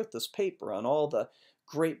 as they wrote this paper on all the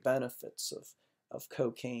great benefits of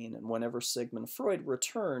cocaine. And whenever Sigmund Freud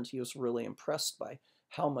returned, he was really impressed by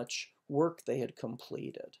how much work they had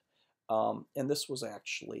completed. And this was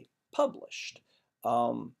actually published.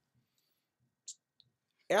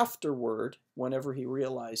 Afterward, whenever he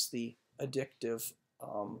realized the addictive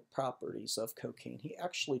properties of cocaine, he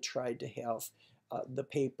actually tried to have the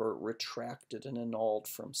paper retracted and annulled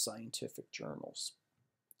from scientific journals.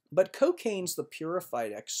 But cocaine's the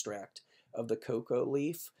purified extract of the cocoa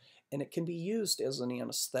leaf, and it can be used as an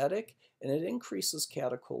anesthetic, and it increases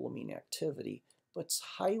catecholamine activity, but it's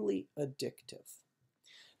highly addictive.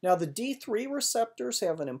 Now, the D3 receptors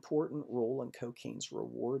have an important role in cocaine's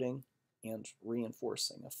rewarding and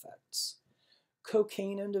reinforcing effects.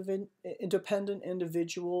 Cocaine-independent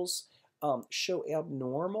individuals show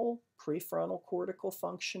abnormal prefrontal cortical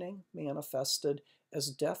functioning manifested as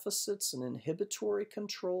deficits in inhibitory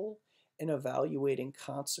control and evaluating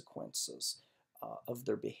consequences of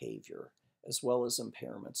their behavior, as well as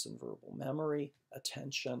impairments in verbal memory,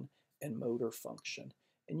 attention, and motor function.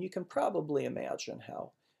 And you can probably imagine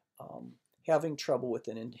how having trouble with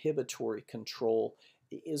an inhibitory control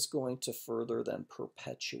is going to further then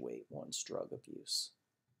perpetuate one's drug abuse.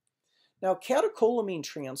 Now, catecholamine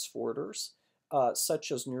transporters,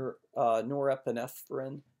 such as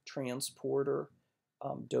norepinephrine transporter,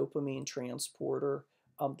 dopamine transporter,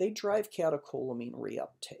 they drive catecholamine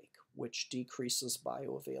reuptake, which decreases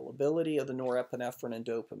bioavailability of the norepinephrine and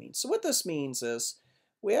dopamine. So what this means is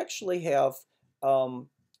we actually have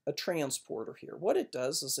a transporter here. What it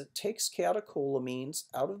does is it takes catecholamines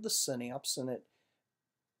out of the synapse and it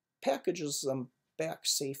packages them back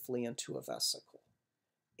safely into a vesicle.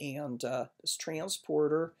 And this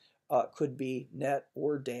transporter could be NET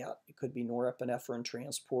or DAT. It could be norepinephrine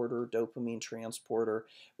transporter, dopamine transporter.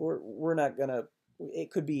 We're not going to,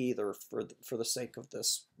 it could be either for the sake of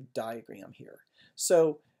this diagram here.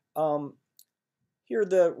 So here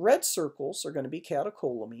the red circles are going to be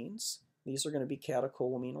catecholamines. These are going to be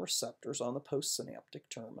catecholamine receptors on the postsynaptic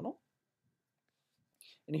terminal.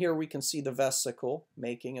 And here we can see the vesicle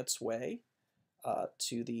making its way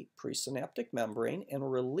to the presynaptic membrane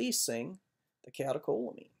and releasing the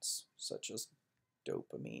catecholamines, such as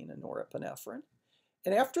dopamine and norepinephrine.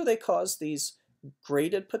 And after they cause these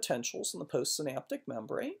graded potentials in the postsynaptic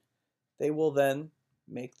membrane, they will then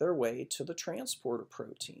make their way to the transporter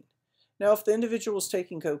protein. Now, if the individual is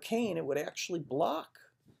taking cocaine, it would actually block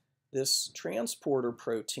this transporter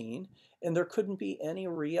protein, and there couldn't be any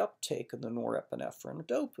reuptake of the norepinephrine or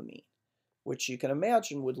dopamine, which you can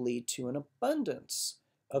imagine would lead to an abundance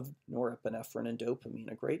of norepinephrine and dopamine,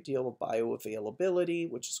 a great deal of bioavailability,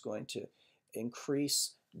 which is going to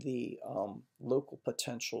increase the local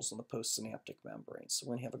potentials in the postsynaptic membrane. So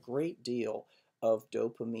we're going to have a great deal of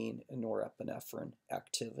dopamine and norepinephrine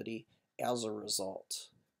activity as a result.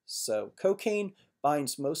 So cocaine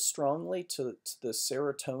binds most strongly to the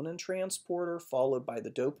serotonin transporter, followed by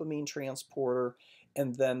the dopamine transporter,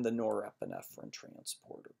 and then the norepinephrine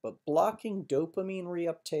transporter. But blocking dopamine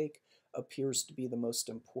reuptake appears to be the most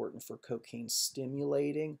important for cocaine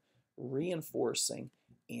stimulating, reinforcing,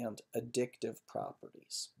 and addictive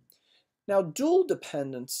properties. Now, dual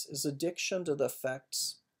dependence is addiction to the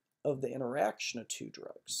effects of the interaction of two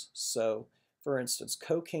drugs. So, for instance,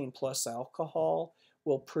 cocaine plus alcohol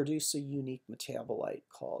will produce a unique metabolite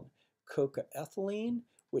called cocaethylene,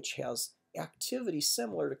 which has activity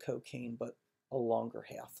similar to cocaine but a longer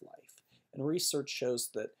half-life. And research shows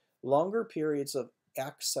that longer periods of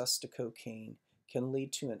access to cocaine can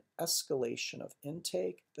lead to an escalation of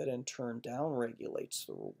intake that in turn downregulates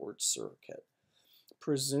the reward circuit,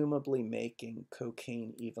 presumably making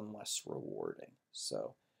cocaine even less rewarding.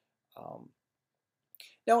 So,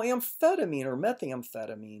 now amphetamine or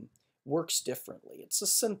methamphetamine works differently. It's a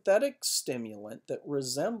synthetic stimulant that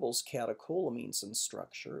resembles catecholamines in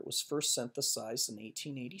structure. It was first synthesized in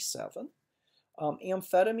 1887.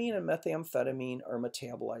 Amphetamine and methamphetamine are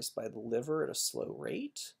metabolized by the liver at a slow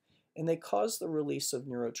rate, and they cause the release of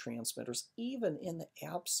neurotransmitters even in the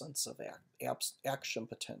absence of action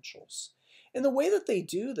potentials. And the way that they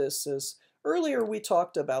do this is, earlier we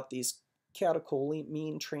talked about these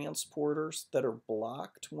catecholamine transporters that are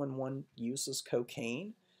blocked when one uses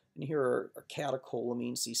cocaine. And here are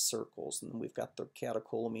catecholamines, these circles, and then we've got the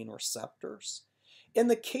catecholamine receptors. In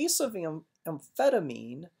the case of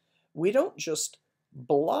amphetamine, we don't just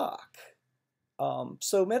block.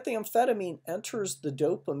 So methamphetamine enters the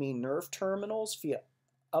dopamine nerve terminals via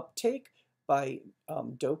uptake by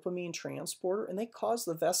dopamine transporter, and they cause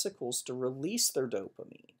the vesicles to release their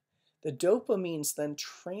dopamine. The dopamine's then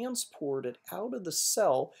transported out of the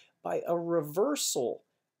cell by a reversal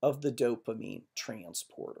of the dopamine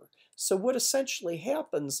transporter. So what essentially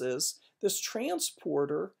happens is this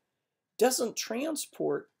transporter doesn't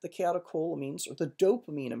transport the catecholamines, or the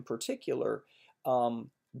dopamine in particular,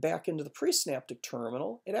 back into the presynaptic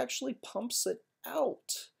terminal. It actually pumps it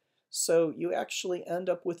out. So you actually end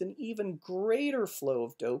up with an even greater flow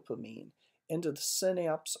of dopamine into the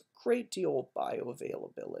synapse, a great deal of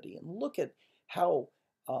bioavailability. And look at how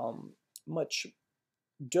much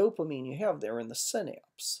dopamine you have there in the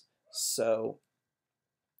synapse. So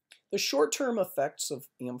the short-term effects of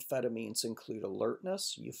amphetamines include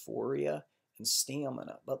alertness, euphoria, and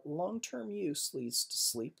stamina, but long-term use leads to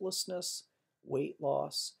sleeplessness, weight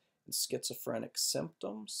loss, and schizophrenic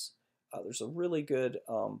symptoms. There's a really good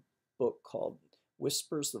book called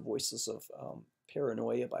Whispers, the Voices of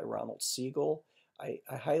Paranoia by Ronald Siegel. I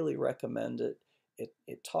highly recommend it.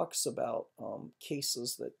 It talks about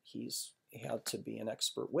cases that he's had to be an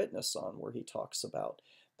expert witness on, where he talks about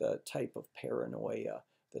the type of paranoia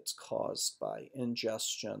that's caused by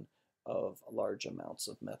ingestion of large amounts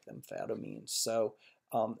of methamphetamine. So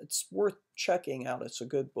it's worth checking out. It's a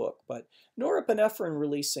good book. But norepinephrine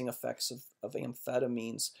releasing effects of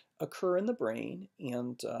amphetamines occur in the brain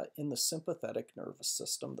and in the sympathetic nervous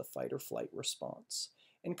system, the fight or flight response.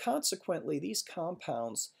 And consequently, these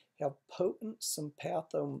compounds have potent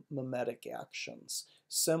sympathomimetic actions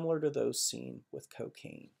similar to those seen with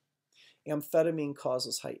cocaine. Amphetamine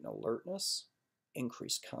causes heightened alertness,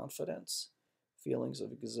 increased confidence, feelings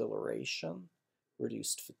of exhilaration,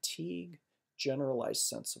 reduced fatigue, generalized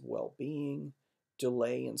sense of well-being,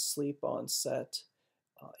 delay in sleep onset,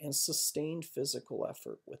 and sustained physical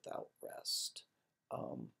effort without rest.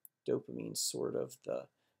 Dopamine's sort of the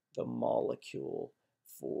molecule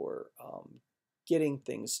for getting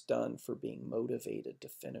things done, for being motivated to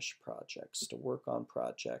finish projects, to work on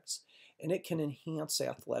projects. And it can enhance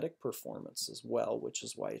athletic performance as well, which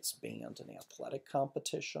is why it's banned in athletic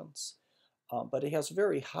competitions. But it has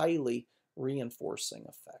very highly reinforcing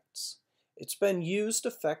effects. It's been used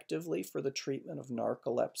effectively for the treatment of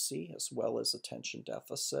narcolepsy as well as attention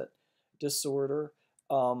deficit disorder.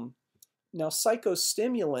 Now,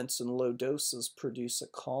 psychostimulants in low doses produce a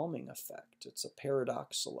calming effect. It's a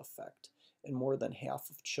paradoxical effect in more than half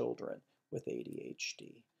of children with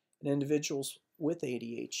ADHD. And individuals with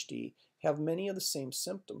ADHD have many of the same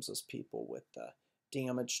symptoms as people with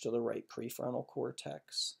damage to the right prefrontal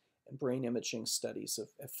cortex. And brain imaging studies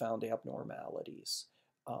have found abnormalities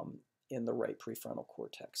in the right prefrontal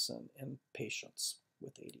cortex in patients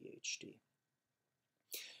with ADHD.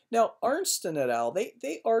 Now, Arnsten et al.,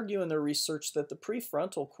 they argue in their research that the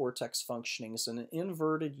prefrontal cortex functioning is an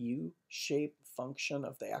inverted U-shaped function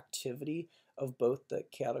of the activity of both the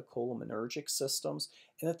catecholaminergic systems,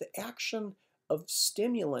 and that the action of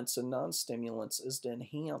stimulants and non-stimulants is to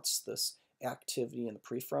enhance this activity in the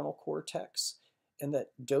prefrontal cortex, and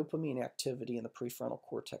that dopamine activity in the prefrontal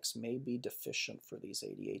cortex may be deficient for these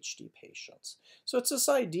ADHD patients. So it's this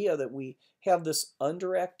idea that we have this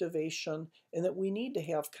underactivation and that we need to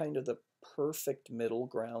have kind of the perfect middle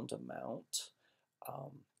ground amount.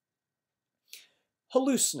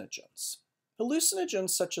 Hallucinogens.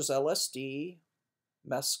 Hallucinogens such as LSD,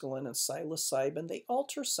 mescaline, and psilocybin, they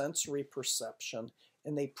alter sensory perception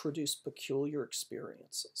and they produce peculiar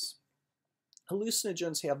experiences.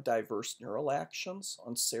 Hallucinogens have diverse neural actions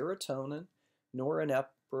on serotonin,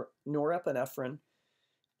 norepinephrine,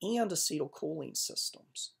 and acetylcholine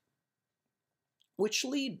systems, which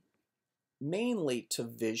lead mainly to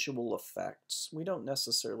visual effects. We don't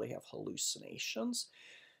necessarily have hallucinations.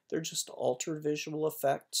 They're just altered visual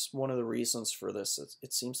effects. One of the reasons for this is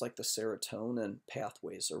it seems like the serotonin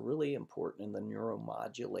pathways are really important in the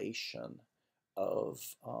neuromodulation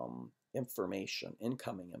of information,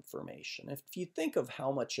 incoming information. If you think of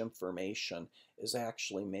how much information is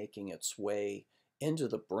actually making its way into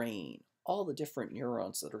the brain, all the different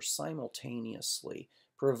neurons that are simultaneously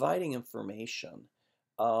providing information,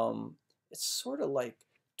 it's sort of like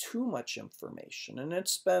too much information. And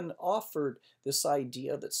it's been offered this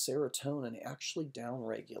idea that serotonin actually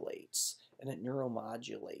downregulates and it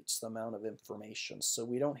neuromodulates the amount of information, so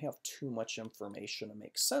we don't have too much information to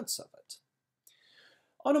make sense of it.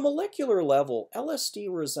 On a molecular level, LSD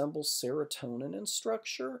resembles serotonin in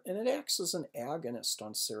structure, and it acts as an agonist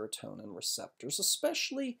on serotonin receptors,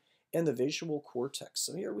 especially in the visual cortex.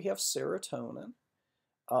 So here we have serotonin,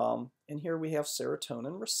 and here we have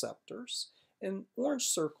serotonin receptors, and orange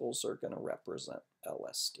circles are going to represent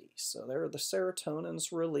LSD. So there the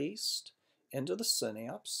serotonin's released into the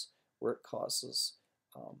synapse, where it causes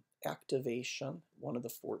activation, one of the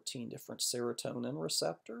 14 different serotonin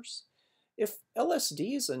receptors. If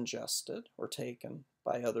LSD is ingested or taken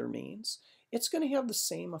by other means, it's going to have the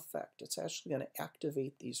same effect. It's actually going to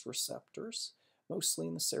activate these receptors, mostly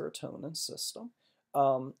in the serotonin system,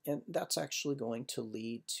 and that's actually going to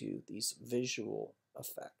lead to these visual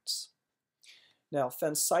effects. Now,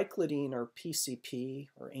 phencyclidine, or PCP,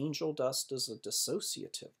 or angel dust, is a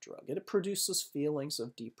dissociative drug. It produces feelings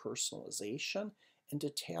of depersonalization and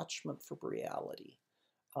detachment from reality.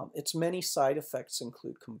 Its many side effects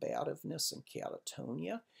include combativeness and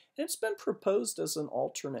catatonia, and it's been proposed as an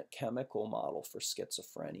alternate chemical model for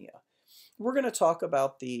schizophrenia. We're going to talk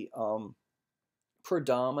about the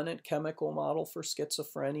predominant chemical model for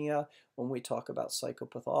schizophrenia when we talk about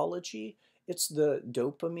psychopathology. It's the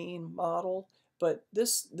dopamine model, but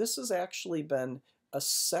this has actually been a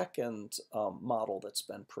second model that's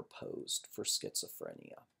been proposed for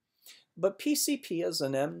schizophrenia. But PCP is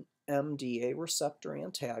an NMDA receptor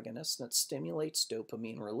antagonist and it stimulates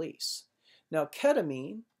dopamine release. Now,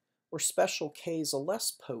 ketamine, or special K, is a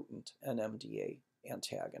less potent NMDA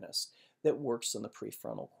antagonist that works in the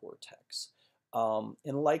prefrontal cortex. And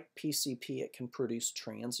like PCP, it can produce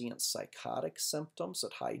transient psychotic symptoms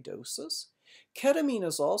at high doses. Ketamine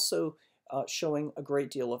is also showing a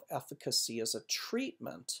great deal of efficacy as a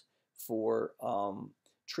treatment for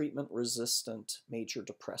treatment-resistant major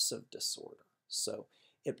depressive disorder. So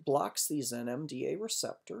it blocks these NMDA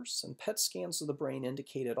receptors, and PET scans of the brain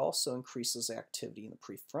indicate it also increases activity in the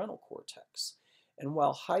prefrontal cortex. And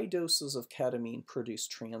while high doses of ketamine produce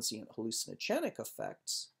transient hallucinogenic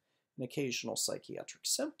effects and occasional psychiatric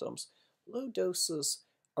symptoms, low doses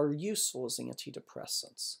are useful as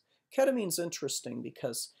antidepressants. Ketamine's interesting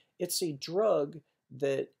because it's a drug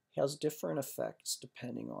that has different effects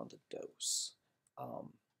depending on the dose.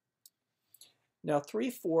 Now,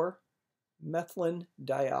 3,4-methylene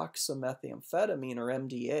dioxymethamphetamine, or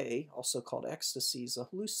MDA, also called ecstasy, is a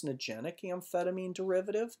hallucinogenic amphetamine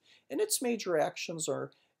derivative, and its major actions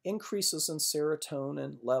are increases in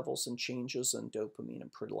serotonin levels and changes in dopamine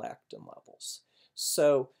and prolactin levels.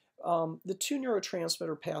 So the two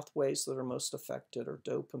neurotransmitter pathways that are most affected are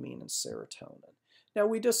dopamine and serotonin. Now,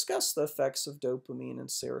 we discussed the effects of dopamine and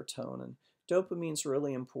serotonin. Dopamine is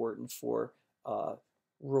really important for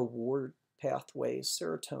reward pathways.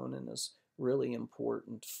 Serotonin is really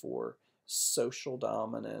important for social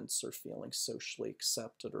dominance or feeling socially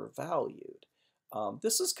accepted or valued.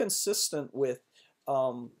 This is consistent with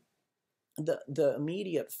the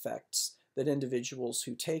immediate effects that individuals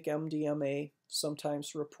who take MDMA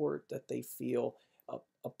sometimes report, that they feel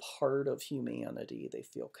a part of humanity. They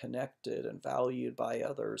feel connected and valued by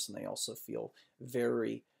others, and they also feel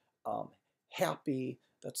very happy.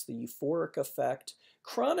 That's the euphoric effect.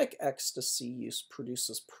 Chronic ecstasy use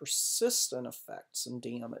produces persistent effects and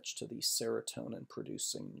damage to these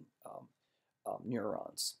serotonin-producing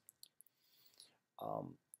neurons. Now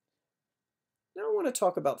I want to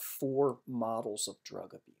talk about 4 models of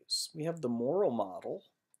drug abuse. We have the moral model,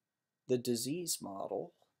 the disease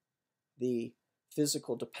model, the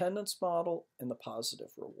physical dependence model, and the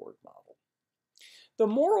positive reward model. The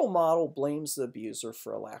moral model blames the abuser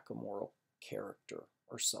for a lack of moral character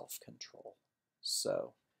or self-control.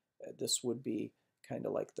 So this would be kind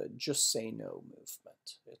of like the just say no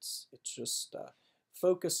movement. It's just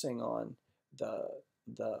focusing on the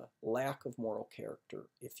lack of moral character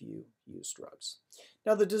if you use drugs.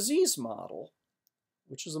 Now, the disease model,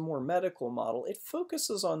 which is a more medical model, it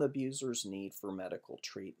focuses on the abuser's need for medical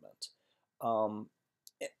treatment.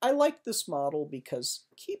 I like this model because,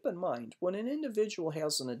 keep in mind, when an individual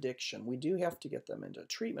has an addiction, we do have to get them into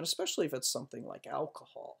treatment, especially if it's something like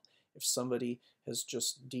alcohol. If somebody has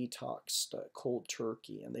just detoxed cold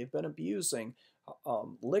turkey and they've been abusing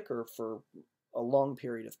liquor for a long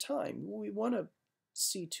period of time, we want to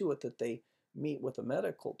see to it that they meet with a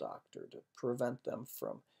medical doctor to prevent them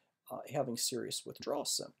from having serious withdrawal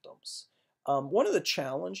symptoms. One of the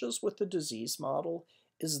challenges with the disease model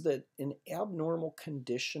is that an abnormal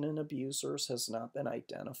condition in abusers has not been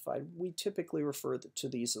identified. We typically refer to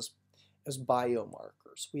these as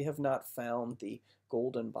biomarkers. We have not found the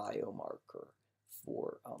golden biomarker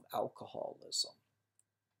for alcoholism.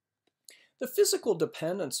 The physical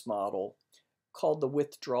dependence model, called the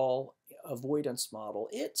withdrawal avoidance model,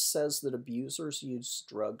 it says that abusers use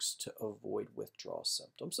drugs to avoid withdrawal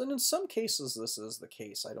symptoms. And in some cases, this is the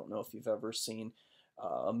case. I don't know if you've ever seen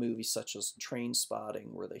a movie such as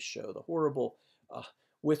Trainspotting, where they show the horrible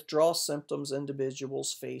withdrawal symptoms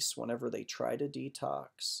individuals face whenever they try to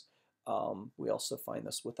detox. We also find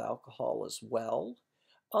this with alcohol as well.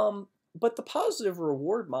 But the positive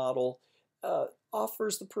reward model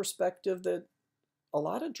offers the perspective that a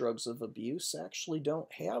lot of drugs of abuse actually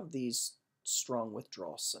don't have these strong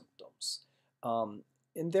withdrawal symptoms.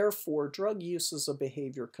 And therefore, drug use is a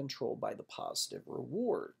behavior controlled by the positive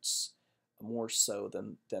rewards, more so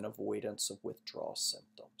than avoidance of withdrawal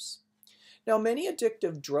symptoms. Now, many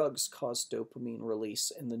addictive drugs cause dopamine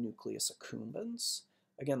release in the nucleus accumbens.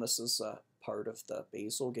 Again, this is part of the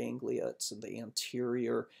basal ganglia. It's in the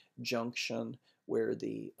anterior junction where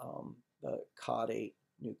the caudate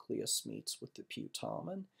nucleus meets with the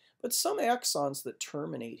putamen. But some axons that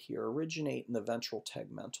terminate here originate in the ventral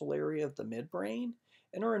tegmental area of the midbrain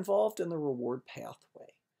and are involved in the reward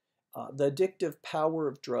pathway. The addictive power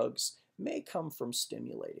of drugs may come from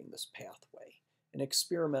stimulating this pathway. And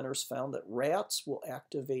experimenters found that rats will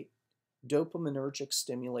activate dopaminergic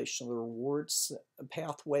stimulation of the reward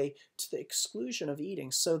pathway to the exclusion of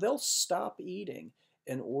eating. So they'll stop eating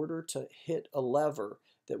in order to hit a lever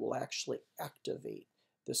that will actually activate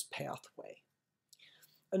this pathway.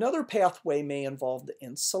 Another pathway may involve the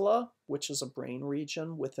insula, which is a brain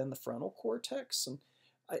region within the frontal cortex. And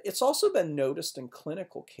it's also been noticed in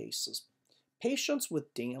clinical cases. Patients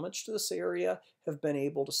with damage to this area have been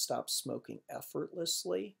able to stop smoking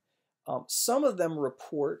effortlessly. Some of them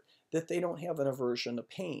report that they don't have an aversion to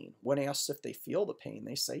pain. When asked if they feel the pain,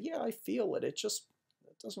 they say, yeah, I feel it. It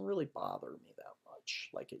doesn't really bother me that much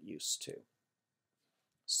like it used to.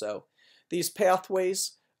 So these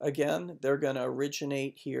pathways, again, they're going to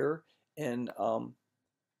originate here in the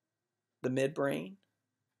midbrain.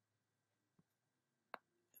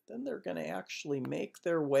 Then they're going to actually make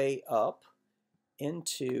their way up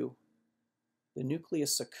into the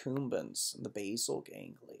nucleus accumbens and the basal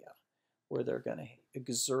ganglia, where they're going to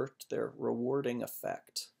exert their rewarding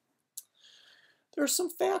effect. There are some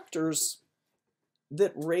factors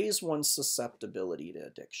that raise one's susceptibility to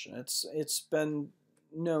addiction. It's been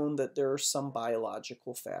known that there are some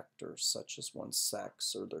biological factors, such as one's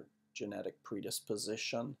sex or their genetic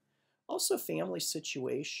predisposition. Also family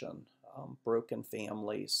situation, broken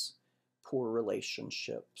families, poor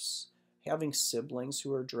relationships. Having siblings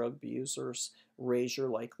who are drug abusers raise your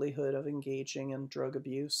likelihood of engaging in drug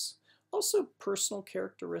abuse. Also, personal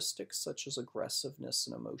characteristics such as aggressiveness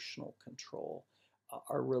and emotional control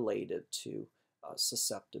are related to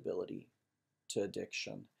susceptibility to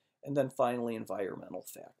addiction. And then finally, environmental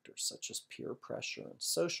factors such as peer pressure and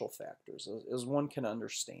social factors, as one can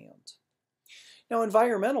understand. Now,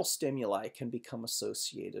 environmental stimuli can become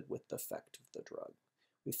associated with the effect of the drug.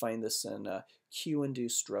 We find this in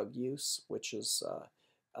cue-induced drug use, which is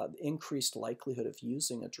increased likelihood of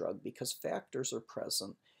using a drug because factors are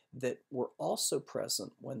present that were also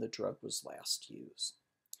present when the drug was last used.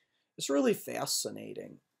 It's really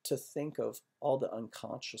fascinating to think of all the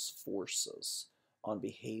unconscious forces on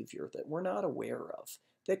behavior that we're not aware of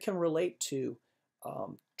that can relate to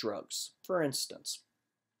drugs. For instance,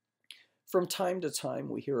 from time to time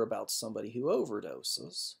we hear about somebody who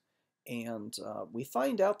overdoses, and we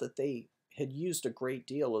find out that they had used a great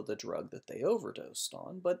deal of the drug that they overdosed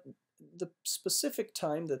on, but the specific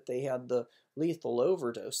time that they had the lethal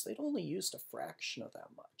overdose, they'd only used a fraction of that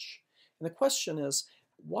much. And the question is,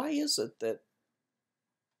 why is it that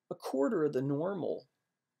a quarter of the normal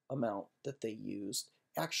amount that they used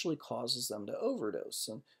actually causes them to overdose?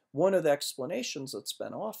 And one of the explanations that's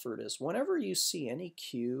been offered is whenever you see any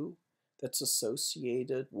cue that's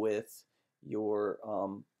associated with your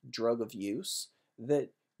drug of use, that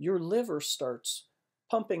your liver starts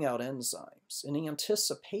pumping out enzymes in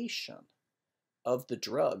anticipation of the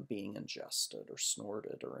drug being ingested or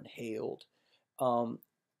snorted or inhaled. And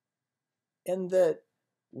that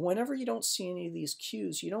whenever you don't see any of these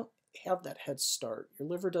cues, you don't have that head start. Your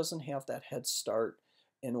liver doesn't have that head start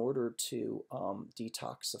in order to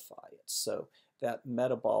detoxify it. So that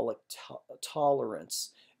metabolic tolerance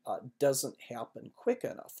doesn't happen quick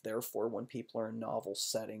enough. Therefore, when people are in novel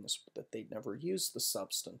settings that they'd never used the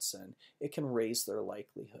substance in, it can raise their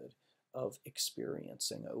likelihood of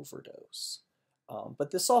experiencing overdose. But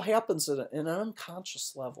this all happens at an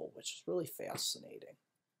unconscious level, which is really fascinating.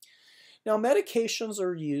 Now, medications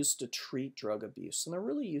are used to treat drug abuse, and they're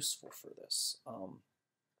really useful for this.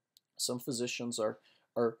 Some physicians are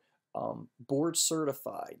board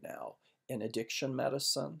certified now in addiction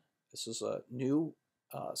medicine. This is a new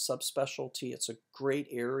subspecialty. It's a great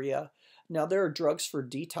area. Now, there are drugs for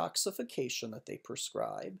detoxification that they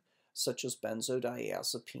prescribe, such as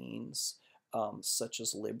benzodiazepines, such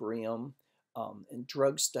as Librium, and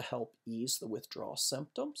drugs to help ease the withdrawal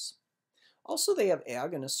symptoms. Also, they have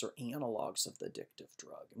agonists or analogs of the addictive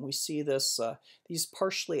drug. And we see this, these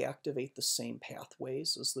partially activate the same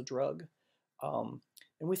pathways as the drug. And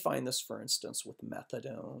we find this, for instance, with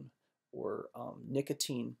methadone or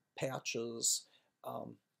nicotine patches.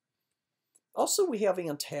 Also, we have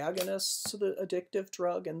antagonists to the addictive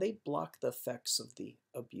drug, and they block the effects of the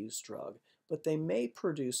abused drug, but they may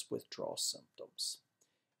produce withdrawal symptoms.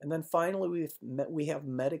 And then finally, we have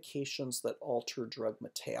medications that alter drug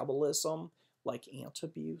metabolism, like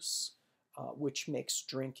antabuse, which makes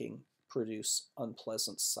drinking produce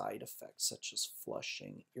unpleasant side effects such as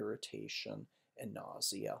flushing, irritation, and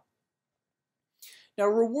nausea. Now,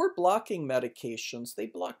 reward blocking medications, they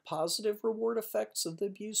block positive reward effects of the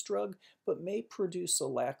abused drug, but may produce a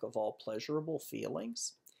lack of all pleasurable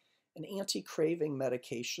feelings. And anti-craving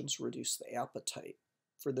medications reduce the appetite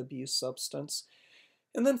for the abused substance.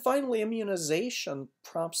 And then finally, immunization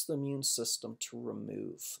prompts the immune system to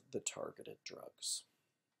remove the targeted drugs.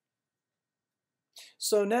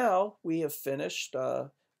 So now we have finished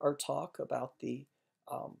our talk about the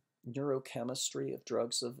neurochemistry of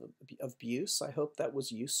drugs of abuse. I hope that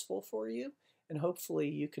was useful for you, and hopefully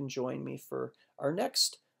you can join me for our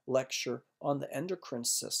next lecture on the endocrine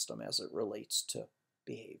system as it relates to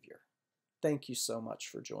behavior. Thank you so much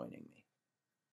for joining me.